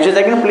 3 dimensions.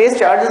 I can place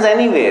charges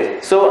anywhere.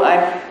 So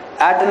I'm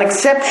at an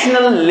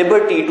exceptional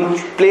liberty to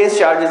place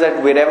charges at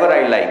wherever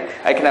I like.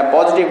 I can have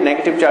positive,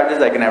 negative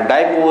charges. I can have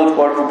dipoles,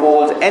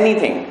 quadrupoles,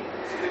 anything.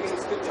 लेकिन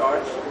उसके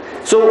charge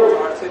So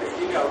charge से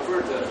reading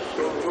outwards है,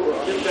 तो जो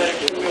जिस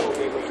direction में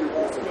होगी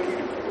उसमें भी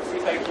दूसरी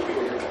साइड को भी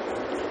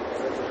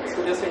होगी।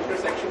 इसको जैसे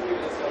इंटरसेक्शन की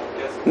वजह से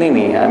नहीं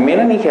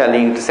मेरा नहीं ख्याल है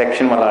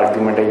इंटरसेक्शन वाला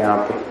आर्गुमेंट है यहाँ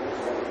पे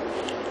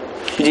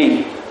जी।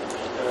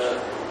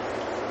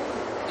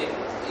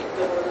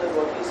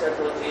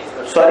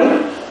 Sorry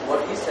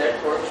what he said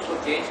for us to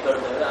change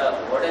further,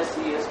 what I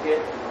see is that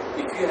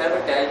if you have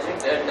a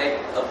tangent at like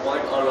a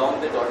point along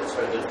the dotted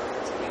circle,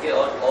 okay,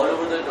 or all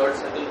over the dotted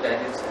circle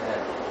tangents है,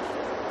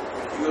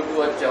 if you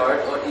do a chart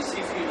और इसी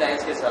field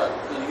lines के साथ,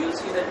 so you will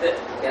see that they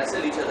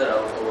cancel each other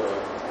out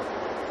overall.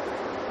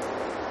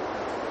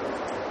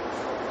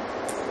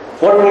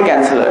 What will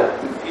cancel it?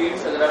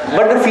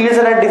 But the fields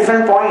are at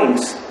different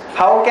points.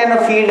 How can a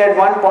field at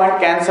one point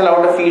cancel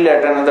out a field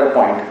at another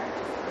point?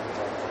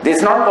 This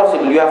is not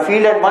possible. You have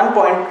field at one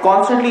point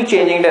constantly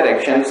changing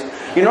directions.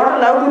 You're not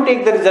allowed to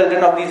take the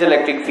resultant of these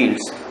electric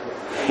fields.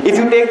 If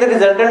you take the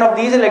resultant of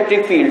these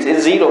electric fields,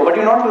 it's 0. But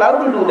you're not allowed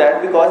to do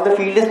that because the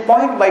field is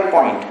point by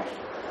point.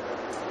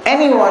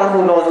 Anyone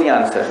who knows the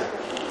answer.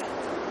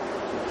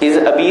 Is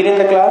Abir in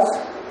the class?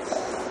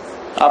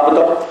 आप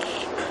बताओ,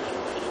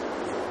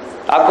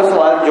 आपका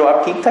सवाल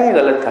जवाब ठीक था या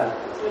गलत था?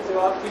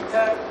 जवाब ठीक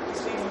था,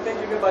 इसलिए ठीक है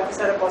क्योंकि बाकी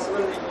सारे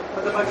पॉसिबल नहीं है।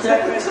 मतलब बाकी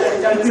सारे मैं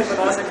स्ट्रेटजी से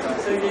बना सकता,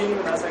 सिर्फ यही नहीं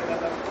बना सकता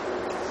था।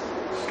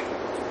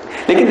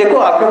 लेकिन देखो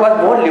आपके पास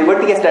बहुत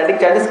लिबर्टी है, स्टैटिक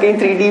चार्जेस कहीं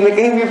 3D में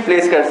कहीं भी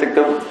प्लेस कर सकते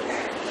हो।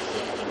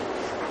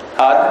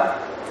 हाथ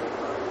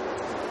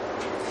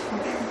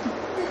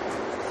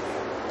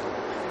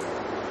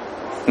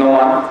no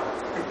one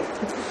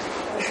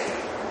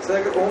sir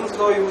Ohm's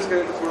law use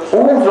करें तो थोड़ा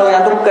ओम्स लॉ,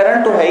 यहाँ तो करंट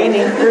तो है ही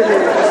नहीं।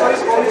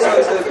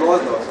 सर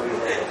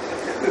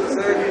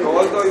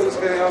गॉस लॉ यूज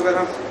करें, अगर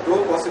हम 2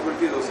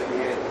 पॉसिबिलिटीज हो सकती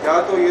है, या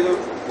तो ये जो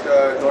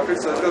डॉटेड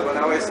सर्कल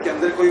बना हुआ है इसके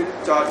अंदर कोई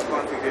चार्ज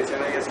कॉन्फ़िगरेशन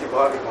है या इसके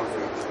बाहर भी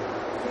कॉन्फ़िगरेशन।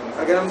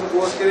 अगर हम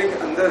सपोज करें कि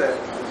अंदर है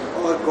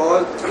और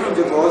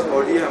गॉस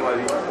बॉडी है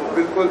हमारी वो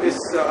बिल्कुल इस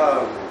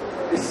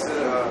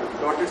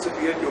डॉटेड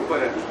स्फीयर के ऊपर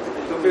है,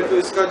 तो फिर तो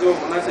इसका जो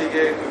होना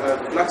चाहिए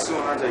फ्लक्स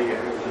होना चाहिए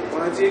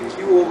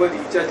Q/E,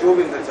 चाहे जो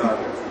भी अंदर चार्ज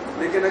है।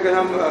 लेकिन अगर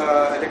हम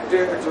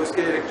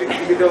इलेक्ट्रिक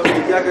फील्ड और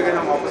एरिया का अगर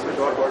हम आपस में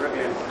डॉट प्रोडक्ट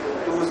लें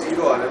तो वो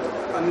 0 आ रहा है, तो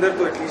अंदर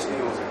तो एटलीस्ट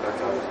नहीं हो सकता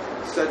चार्ज,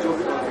 चाहे जो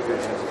भी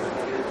कॉन्फ़िगरेशन।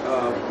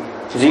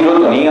 जीरो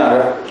तो नहीं आ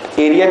रहा,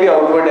 एरिया भी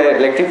आउटवर्ड है,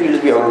 इलेक्ट्रिक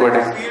फील्ड भी आउटवर्ड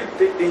है।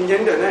 फील्ड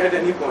टेंजेंट है ना एट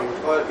एनी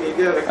पॉइंट और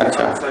एरिया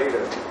अच्छा। साइड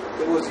है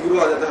तो वो जीरो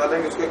आ जाता है,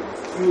 हालांकि उसका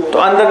क्यू तो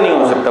अंदर नहीं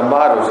हो सकता,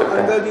 बाहर हो सकता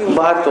अंदर है, नहीं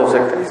बाहर तो हो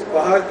सकता है।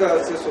 बाहर का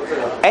से सोचा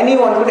जाता है।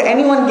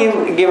 Anyone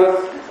give a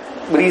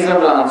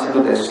reasonable answer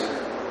to this?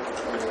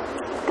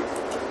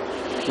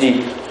 Ji,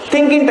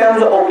 think in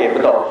terms of, okay,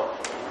 बताओ।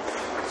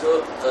 So,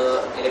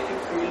 electric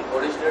field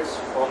originates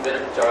from where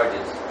a charge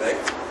is,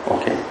 right?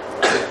 Okay.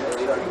 If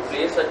you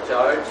place a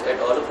charge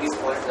at all of these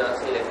points, जहाँ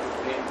से electric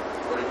field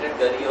originate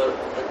करी और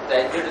a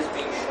tangent is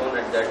being shown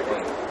at that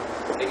point.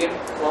 Again,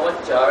 from a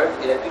charge,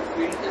 electric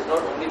field is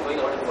not only going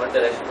out in one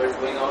direction, but it's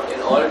going out in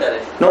all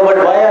directions. No, but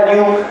why are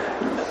you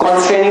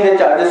constraining the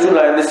charges to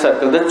lie in this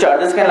circle? The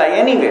charges can lie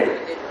anywhere.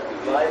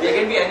 They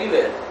can be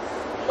anywhere,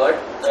 but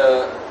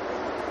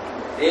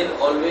they'll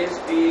always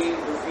be,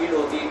 the field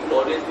होगी, it will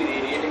always be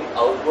radiating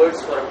outwards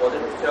for a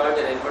positive charge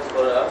and inwards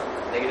for a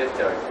negative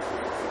charge.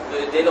 So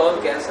they'll all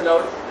cancel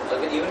out.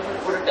 Again, even if you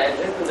put a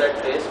tangent to that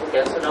place, वो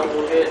cancel out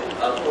होके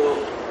आपको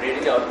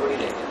radially outward ही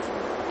लेंगे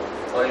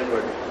और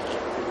inward.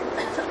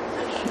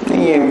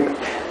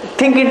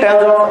 Think in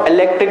terms of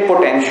electric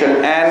potential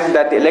and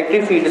that the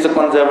electric field is a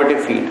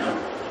conservative field.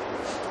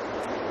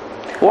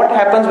 What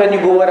happens when you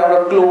go around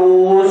a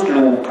closed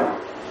loop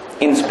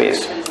in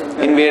space,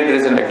 in where there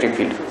is an electric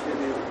field?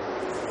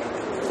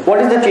 What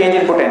is the change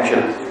in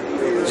potential?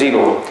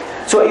 Zero.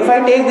 So if I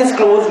take this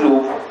closed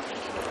loop,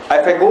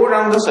 if I go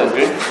around the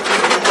circle,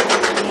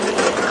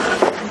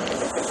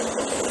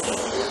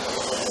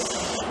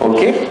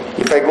 okay,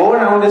 if I go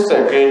around this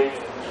circle,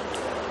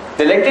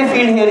 the electric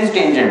field here is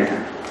tangent,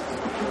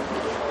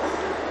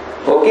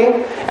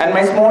 okay, and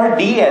my small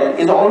dl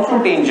is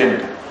also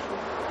tangent,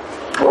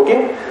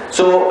 okay.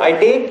 So I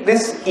take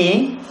this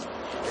E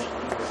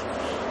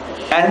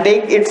and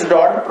take its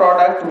dot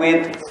product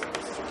with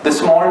the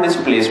small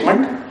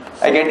displacement,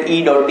 I get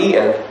E dot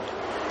dl,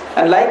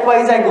 and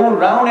likewise I go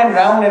round and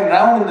round and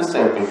round in the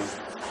circle.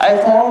 I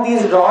form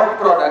these dot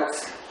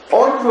products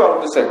all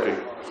throughout the circle,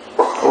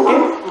 okay.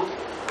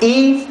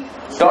 E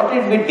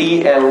dotted with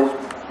dl,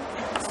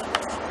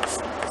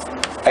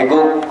 I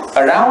go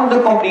around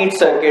the complete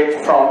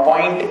circuit from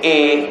point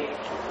A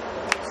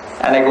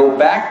and I go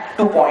back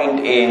to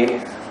point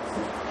A,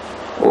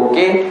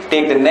 okay,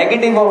 take the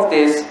negative of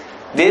this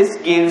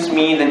gives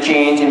me the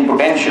change in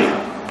potential.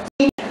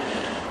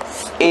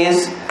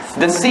 Is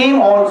the same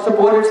all,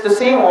 suppose it's the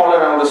same all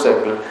around the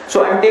circle.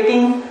 So I'm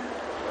taking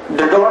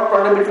the dot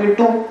product between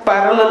two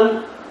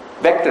parallel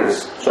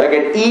vectors. So I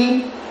get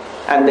E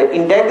and the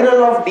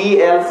integral of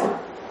dl,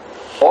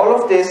 all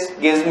of this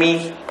gives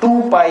me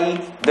 2 pi,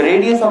 the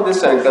radius of the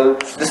circle,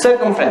 the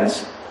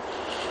circumference.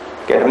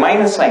 Get a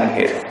minus sign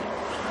here.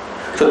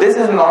 So this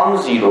is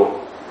non-zero.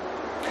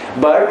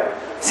 But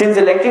since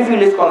the electric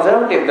field is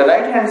conservative, the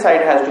right hand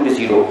side has to be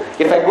zero.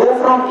 If I go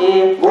from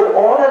A, go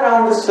all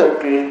around the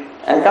circle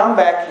and come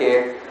back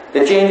here,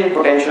 the change in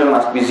potential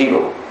must be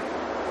zero.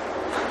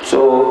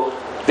 So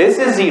this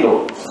is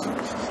zero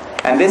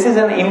and this is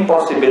an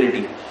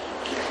impossibility.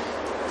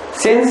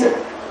 Since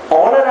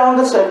all around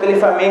the circle,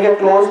 if I make a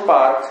closed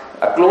path,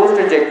 a closed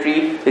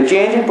trajectory, the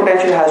change in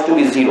potential has to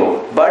be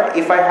zero. But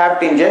if I have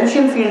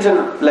tangential fields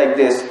like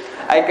this,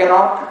 I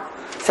cannot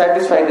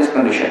satisfy this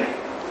condition.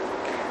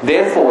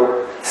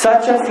 Therefore,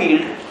 such a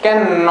field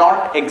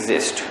cannot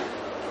exist.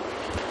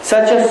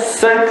 Such a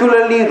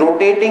circularly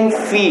rotating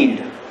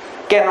field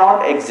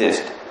cannot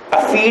exist.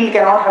 A field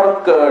cannot have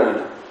a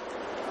curl,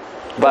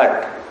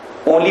 but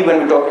only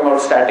when we talk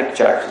about static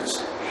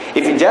charges.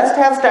 If you just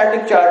have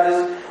static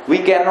charges, we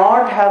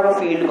cannot have a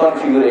field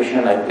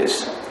configuration like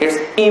this. It's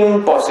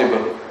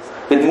impossible.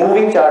 With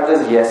moving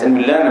charges, yes, and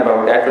we learn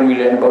about that when we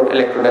learn about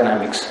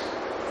electrodynamics.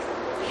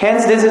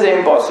 Hence, this is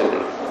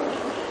impossible.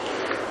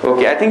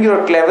 Okay, I think you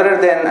are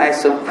cleverer than I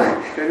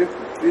suppose. Can you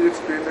please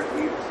explain the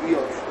E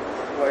option?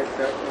 Why is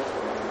that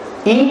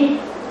not? E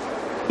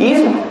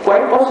is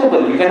quite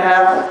possible. You can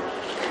have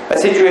a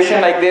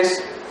situation like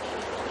this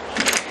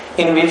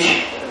in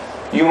which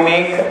you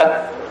make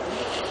a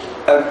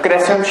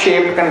crescent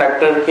shaped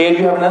conductor. Here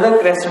you have another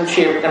crescent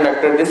shaped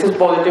conductor. This is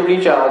positively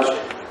charged,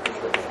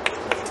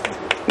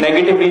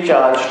 negatively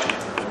charged.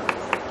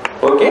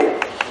 Okay?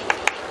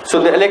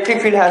 So the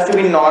electric field has to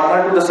be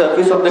normal to the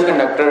surface of the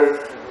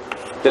conductor.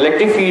 The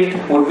electric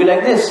field would be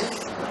like this.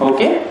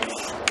 Okay?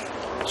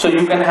 So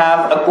you can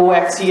have a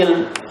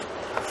coaxial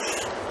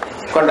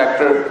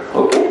conductor.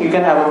 Okay? You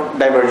can have a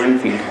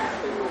divergent field.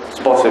 It's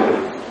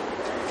possible.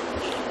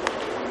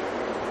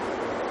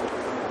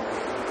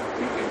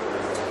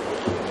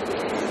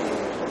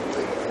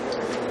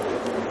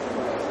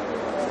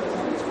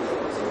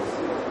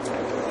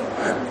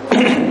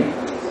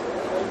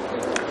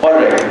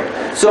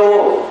 Alright.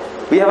 So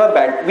we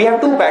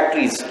have two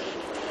batteries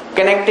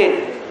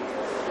connected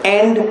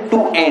end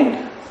to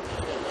end.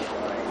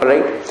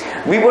 Alright.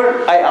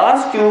 I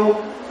asked you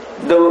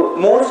the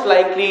most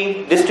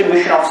likely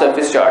distribution of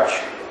surface charge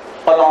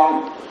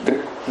along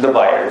the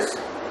wires.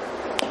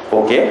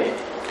 Okay.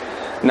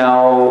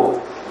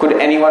 Now, could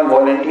anyone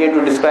volunteer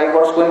to describe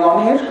what's going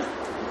on here?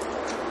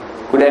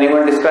 Could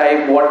anyone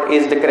describe what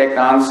is the correct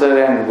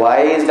answer and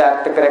why is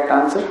that the correct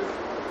answer?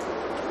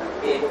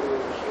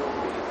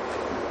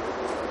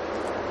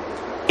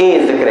 A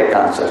is the correct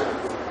answer.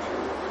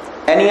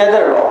 Any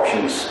other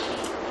options?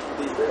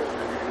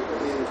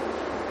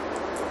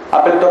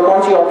 आप लोग तो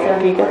कौन सी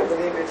option ठीक है? I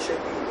believe it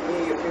should be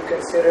E if you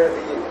consider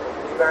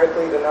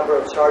numerically the number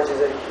of charges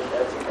that you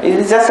can. It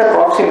is just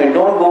approximate.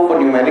 Don't go for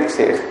numerics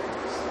here.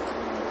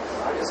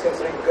 I'm just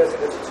considering because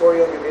in the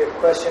tutorial you gave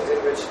questions in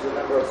which the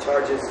number of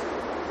charges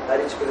at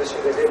each position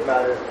they did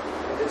matter.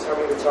 And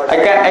determining the charges.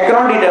 I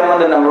cannot determine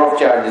the number of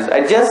charges.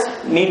 I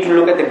just need to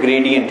look at the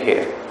gradient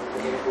here.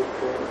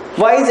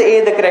 Why is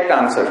A the correct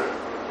answer?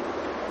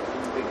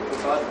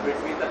 Because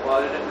between the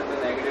positive and the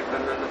negative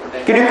terminal, the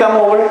potential. Could you come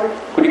over?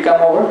 Could you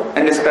come over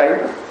and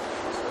describe?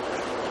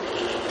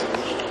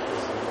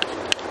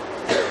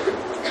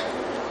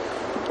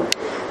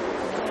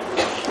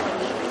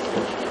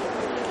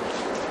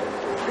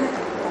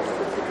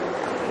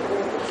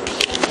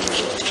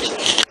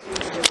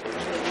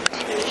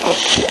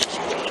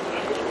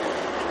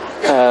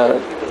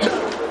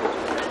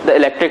 The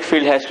electric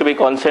field has to be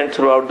constant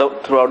throughout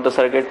the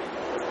circuit,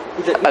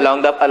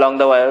 along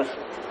the wires.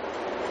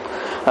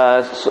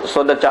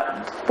 So the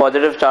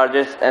positive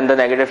charges and the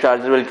negative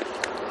charges will.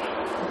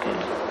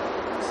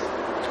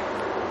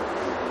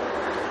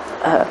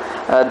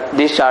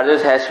 These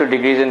charges has to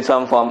decrease in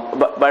some form,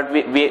 but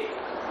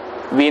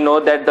we know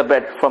that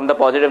from the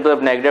positive to the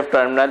negative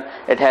terminal,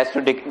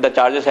 the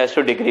charges has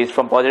to decrease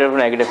from positive to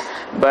negative.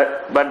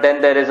 But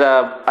then there is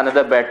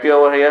another battery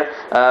over here.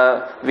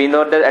 We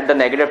know that at the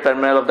negative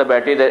terminal of the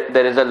battery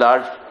there is a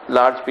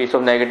large piece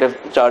of negative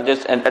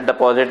charges, and at the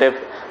positive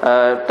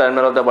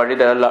terminal of the battery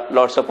there are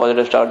lots of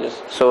positive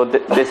charges. So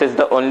this is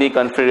the only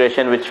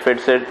configuration which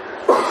fits it,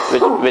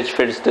 which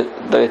fits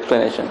the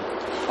explanation.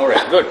 All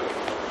right, good.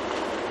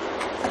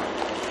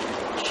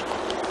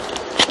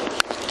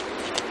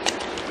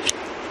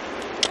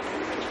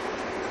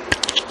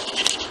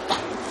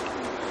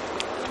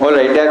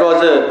 Alright, that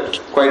was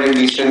quite a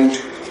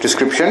decent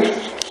description.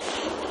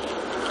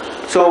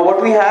 So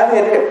what we have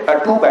here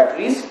are two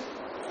batteries,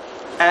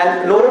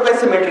 and lower by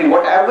symmetry,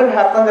 whatever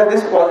happens at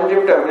this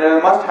positive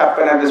terminal must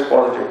happen at this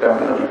positive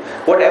terminal.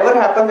 Whatever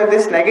happens at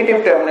this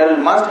negative terminal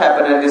must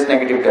happen at this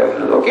negative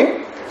terminal,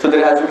 okay? So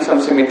there has to be some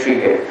symmetry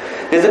here.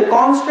 There is a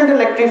constant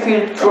electric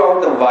field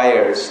throughout the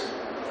wires.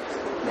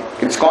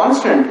 It's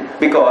constant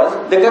because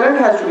the current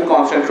has to be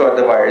constant throughout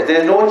the wires.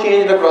 There is no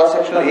change in the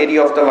cross-sectional area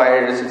of the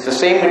wires. It's the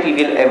same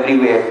material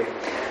everywhere.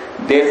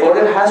 Therefore,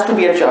 there has to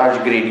be a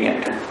charge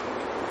gradient.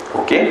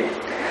 Okay?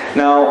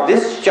 Now,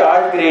 this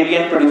charge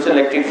gradient produces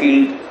electric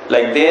field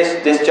like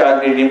this. This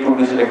charge gradient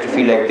produces electric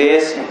field like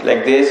this,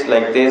 like this,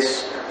 like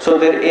this. So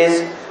there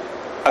is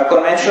a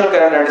conventional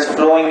current that is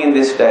flowing in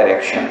this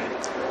direction.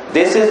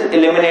 This is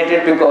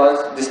eliminated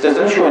because this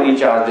doesn't show any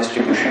charge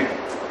distribution.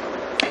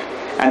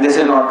 And this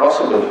is not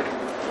possible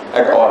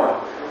at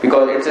all,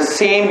 because it's the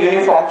same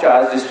uniform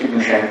charge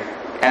distribution,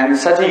 and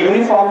such a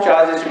uniform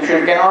charge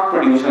distribution cannot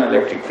produce an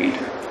electric field.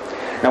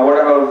 Now what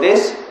about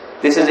this?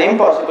 This is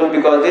impossible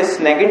because this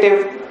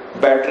negative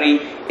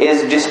battery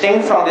is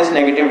distinct from this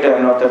negative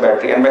terminal of the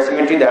battery, and by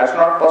symmetry that's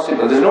not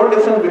possible. There's no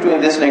difference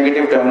between this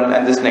negative terminal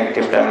and this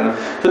negative terminal.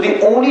 So the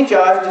only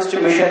charge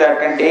distribution that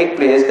can take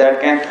place, that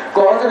can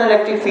cause an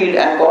electric field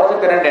and cause a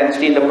current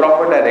density in the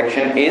proper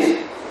direction, is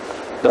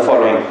the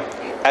following.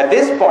 At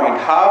this point,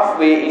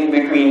 halfway in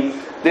between,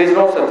 there is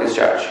no surface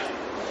charge.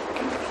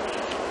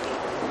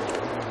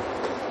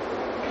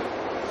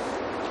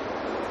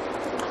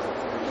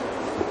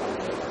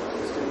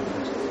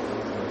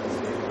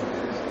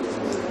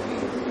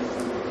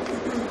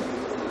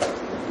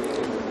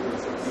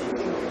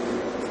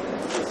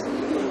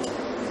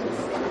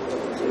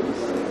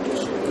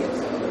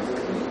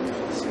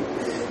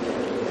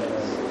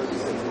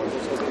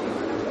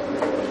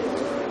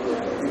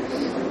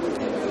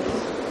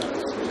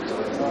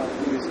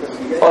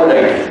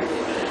 Alright.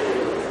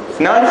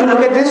 Now if you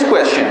look at this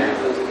question,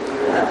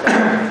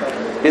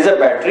 there is a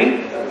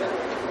battery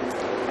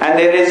and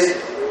there is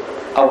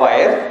a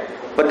wire,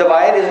 but the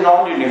wire is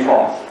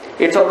non-uniform.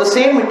 It's of the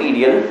same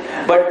material,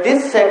 but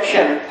this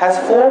section has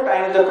 4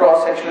 times the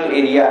cross-sectional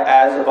area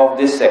as of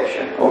this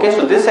section. Okay,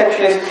 so this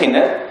section is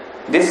thinner,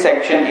 this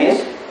section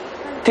is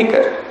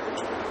thicker.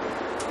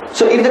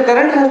 So if the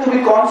current has to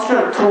be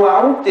constant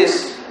throughout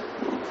this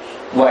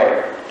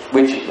wire,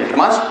 which it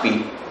must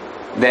be,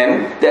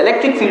 then the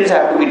electric fields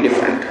have to be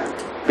different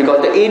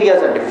because the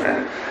areas are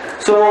different.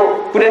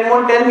 So could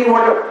anyone tell me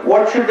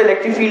what should the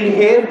electric field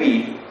here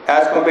be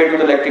as compared to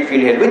the electric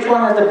field here? Which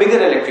one has the bigger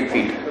electric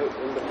field?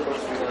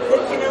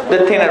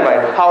 The thinner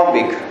wire. How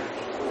big?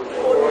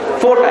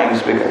 4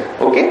 times bigger.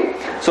 Okay.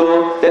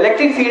 So the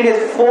electric field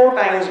is 4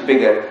 times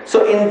bigger.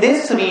 So in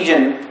this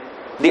region,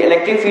 the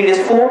electric field is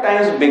 4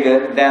 times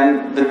bigger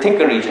than the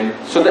thicker region.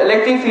 So the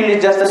electric field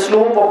is just the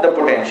slope of the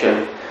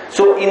potential.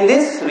 So in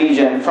this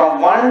region,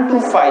 from 1 to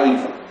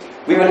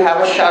 5, we will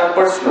have a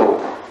sharper slope.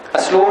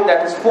 A slope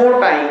that is 4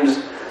 times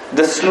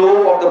the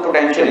slope of the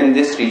potential in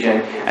this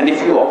region. And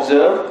if you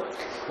observe,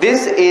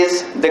 this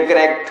is the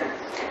correct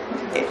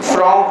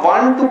from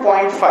 1 to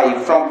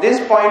 0.5, from this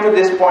point to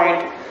this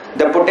point,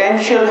 the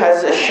potential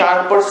has a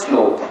sharper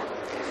slope.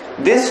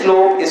 This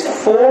slope is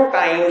 4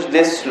 times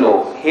this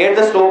slope. Here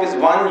the slope is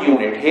 1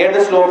 unit. Here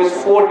the slope is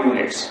 4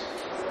 units.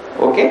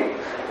 Okay?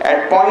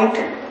 At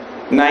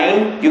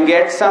 0.9 you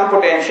get some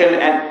potential,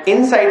 and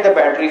inside the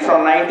battery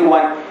from 9 to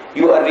 1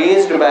 you are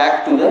raised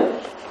back to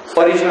the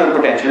original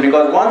potential,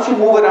 because once you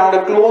move around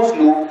a closed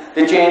loop,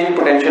 the change in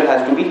potential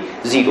has to be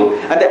 0.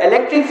 And the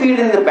electric field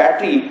in the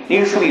battery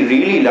needs to be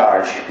really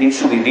large.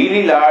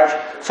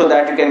 So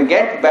that you can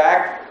get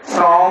back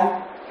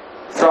from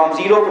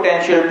 0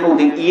 potential to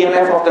the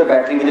EMF of the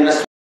battery within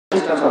a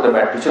distance of the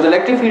battery. So the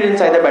electric field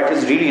inside the battery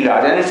is really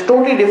large, and it's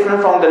totally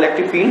different from the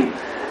electric field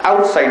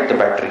outside the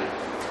battery.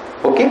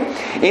 Okay?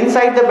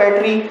 Inside the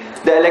battery,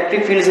 the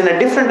electric field is in a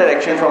different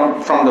direction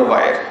from the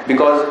wire,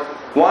 because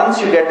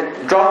once you get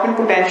a drop in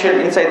potential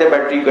inside the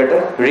battery, you get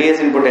a raise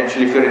in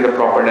potential if you're in the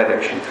proper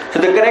direction. So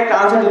the correct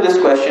answer to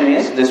this question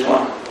is this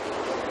one.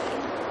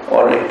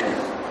 Alright.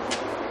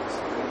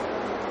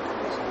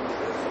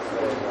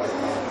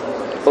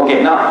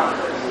 Okay, now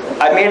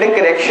I made a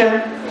correction.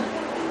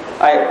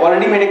 I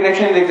already made a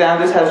correction in the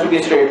exam. This has to be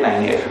a straight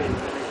line here.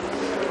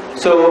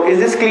 So is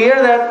this clear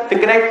that the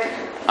correct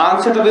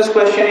answer to this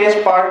question is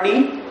part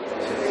D?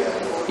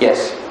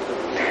 Yes.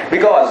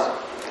 Because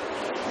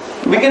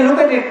we can look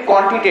at it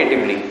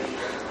quantitatively.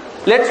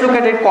 Let's look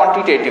at it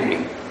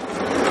quantitatively.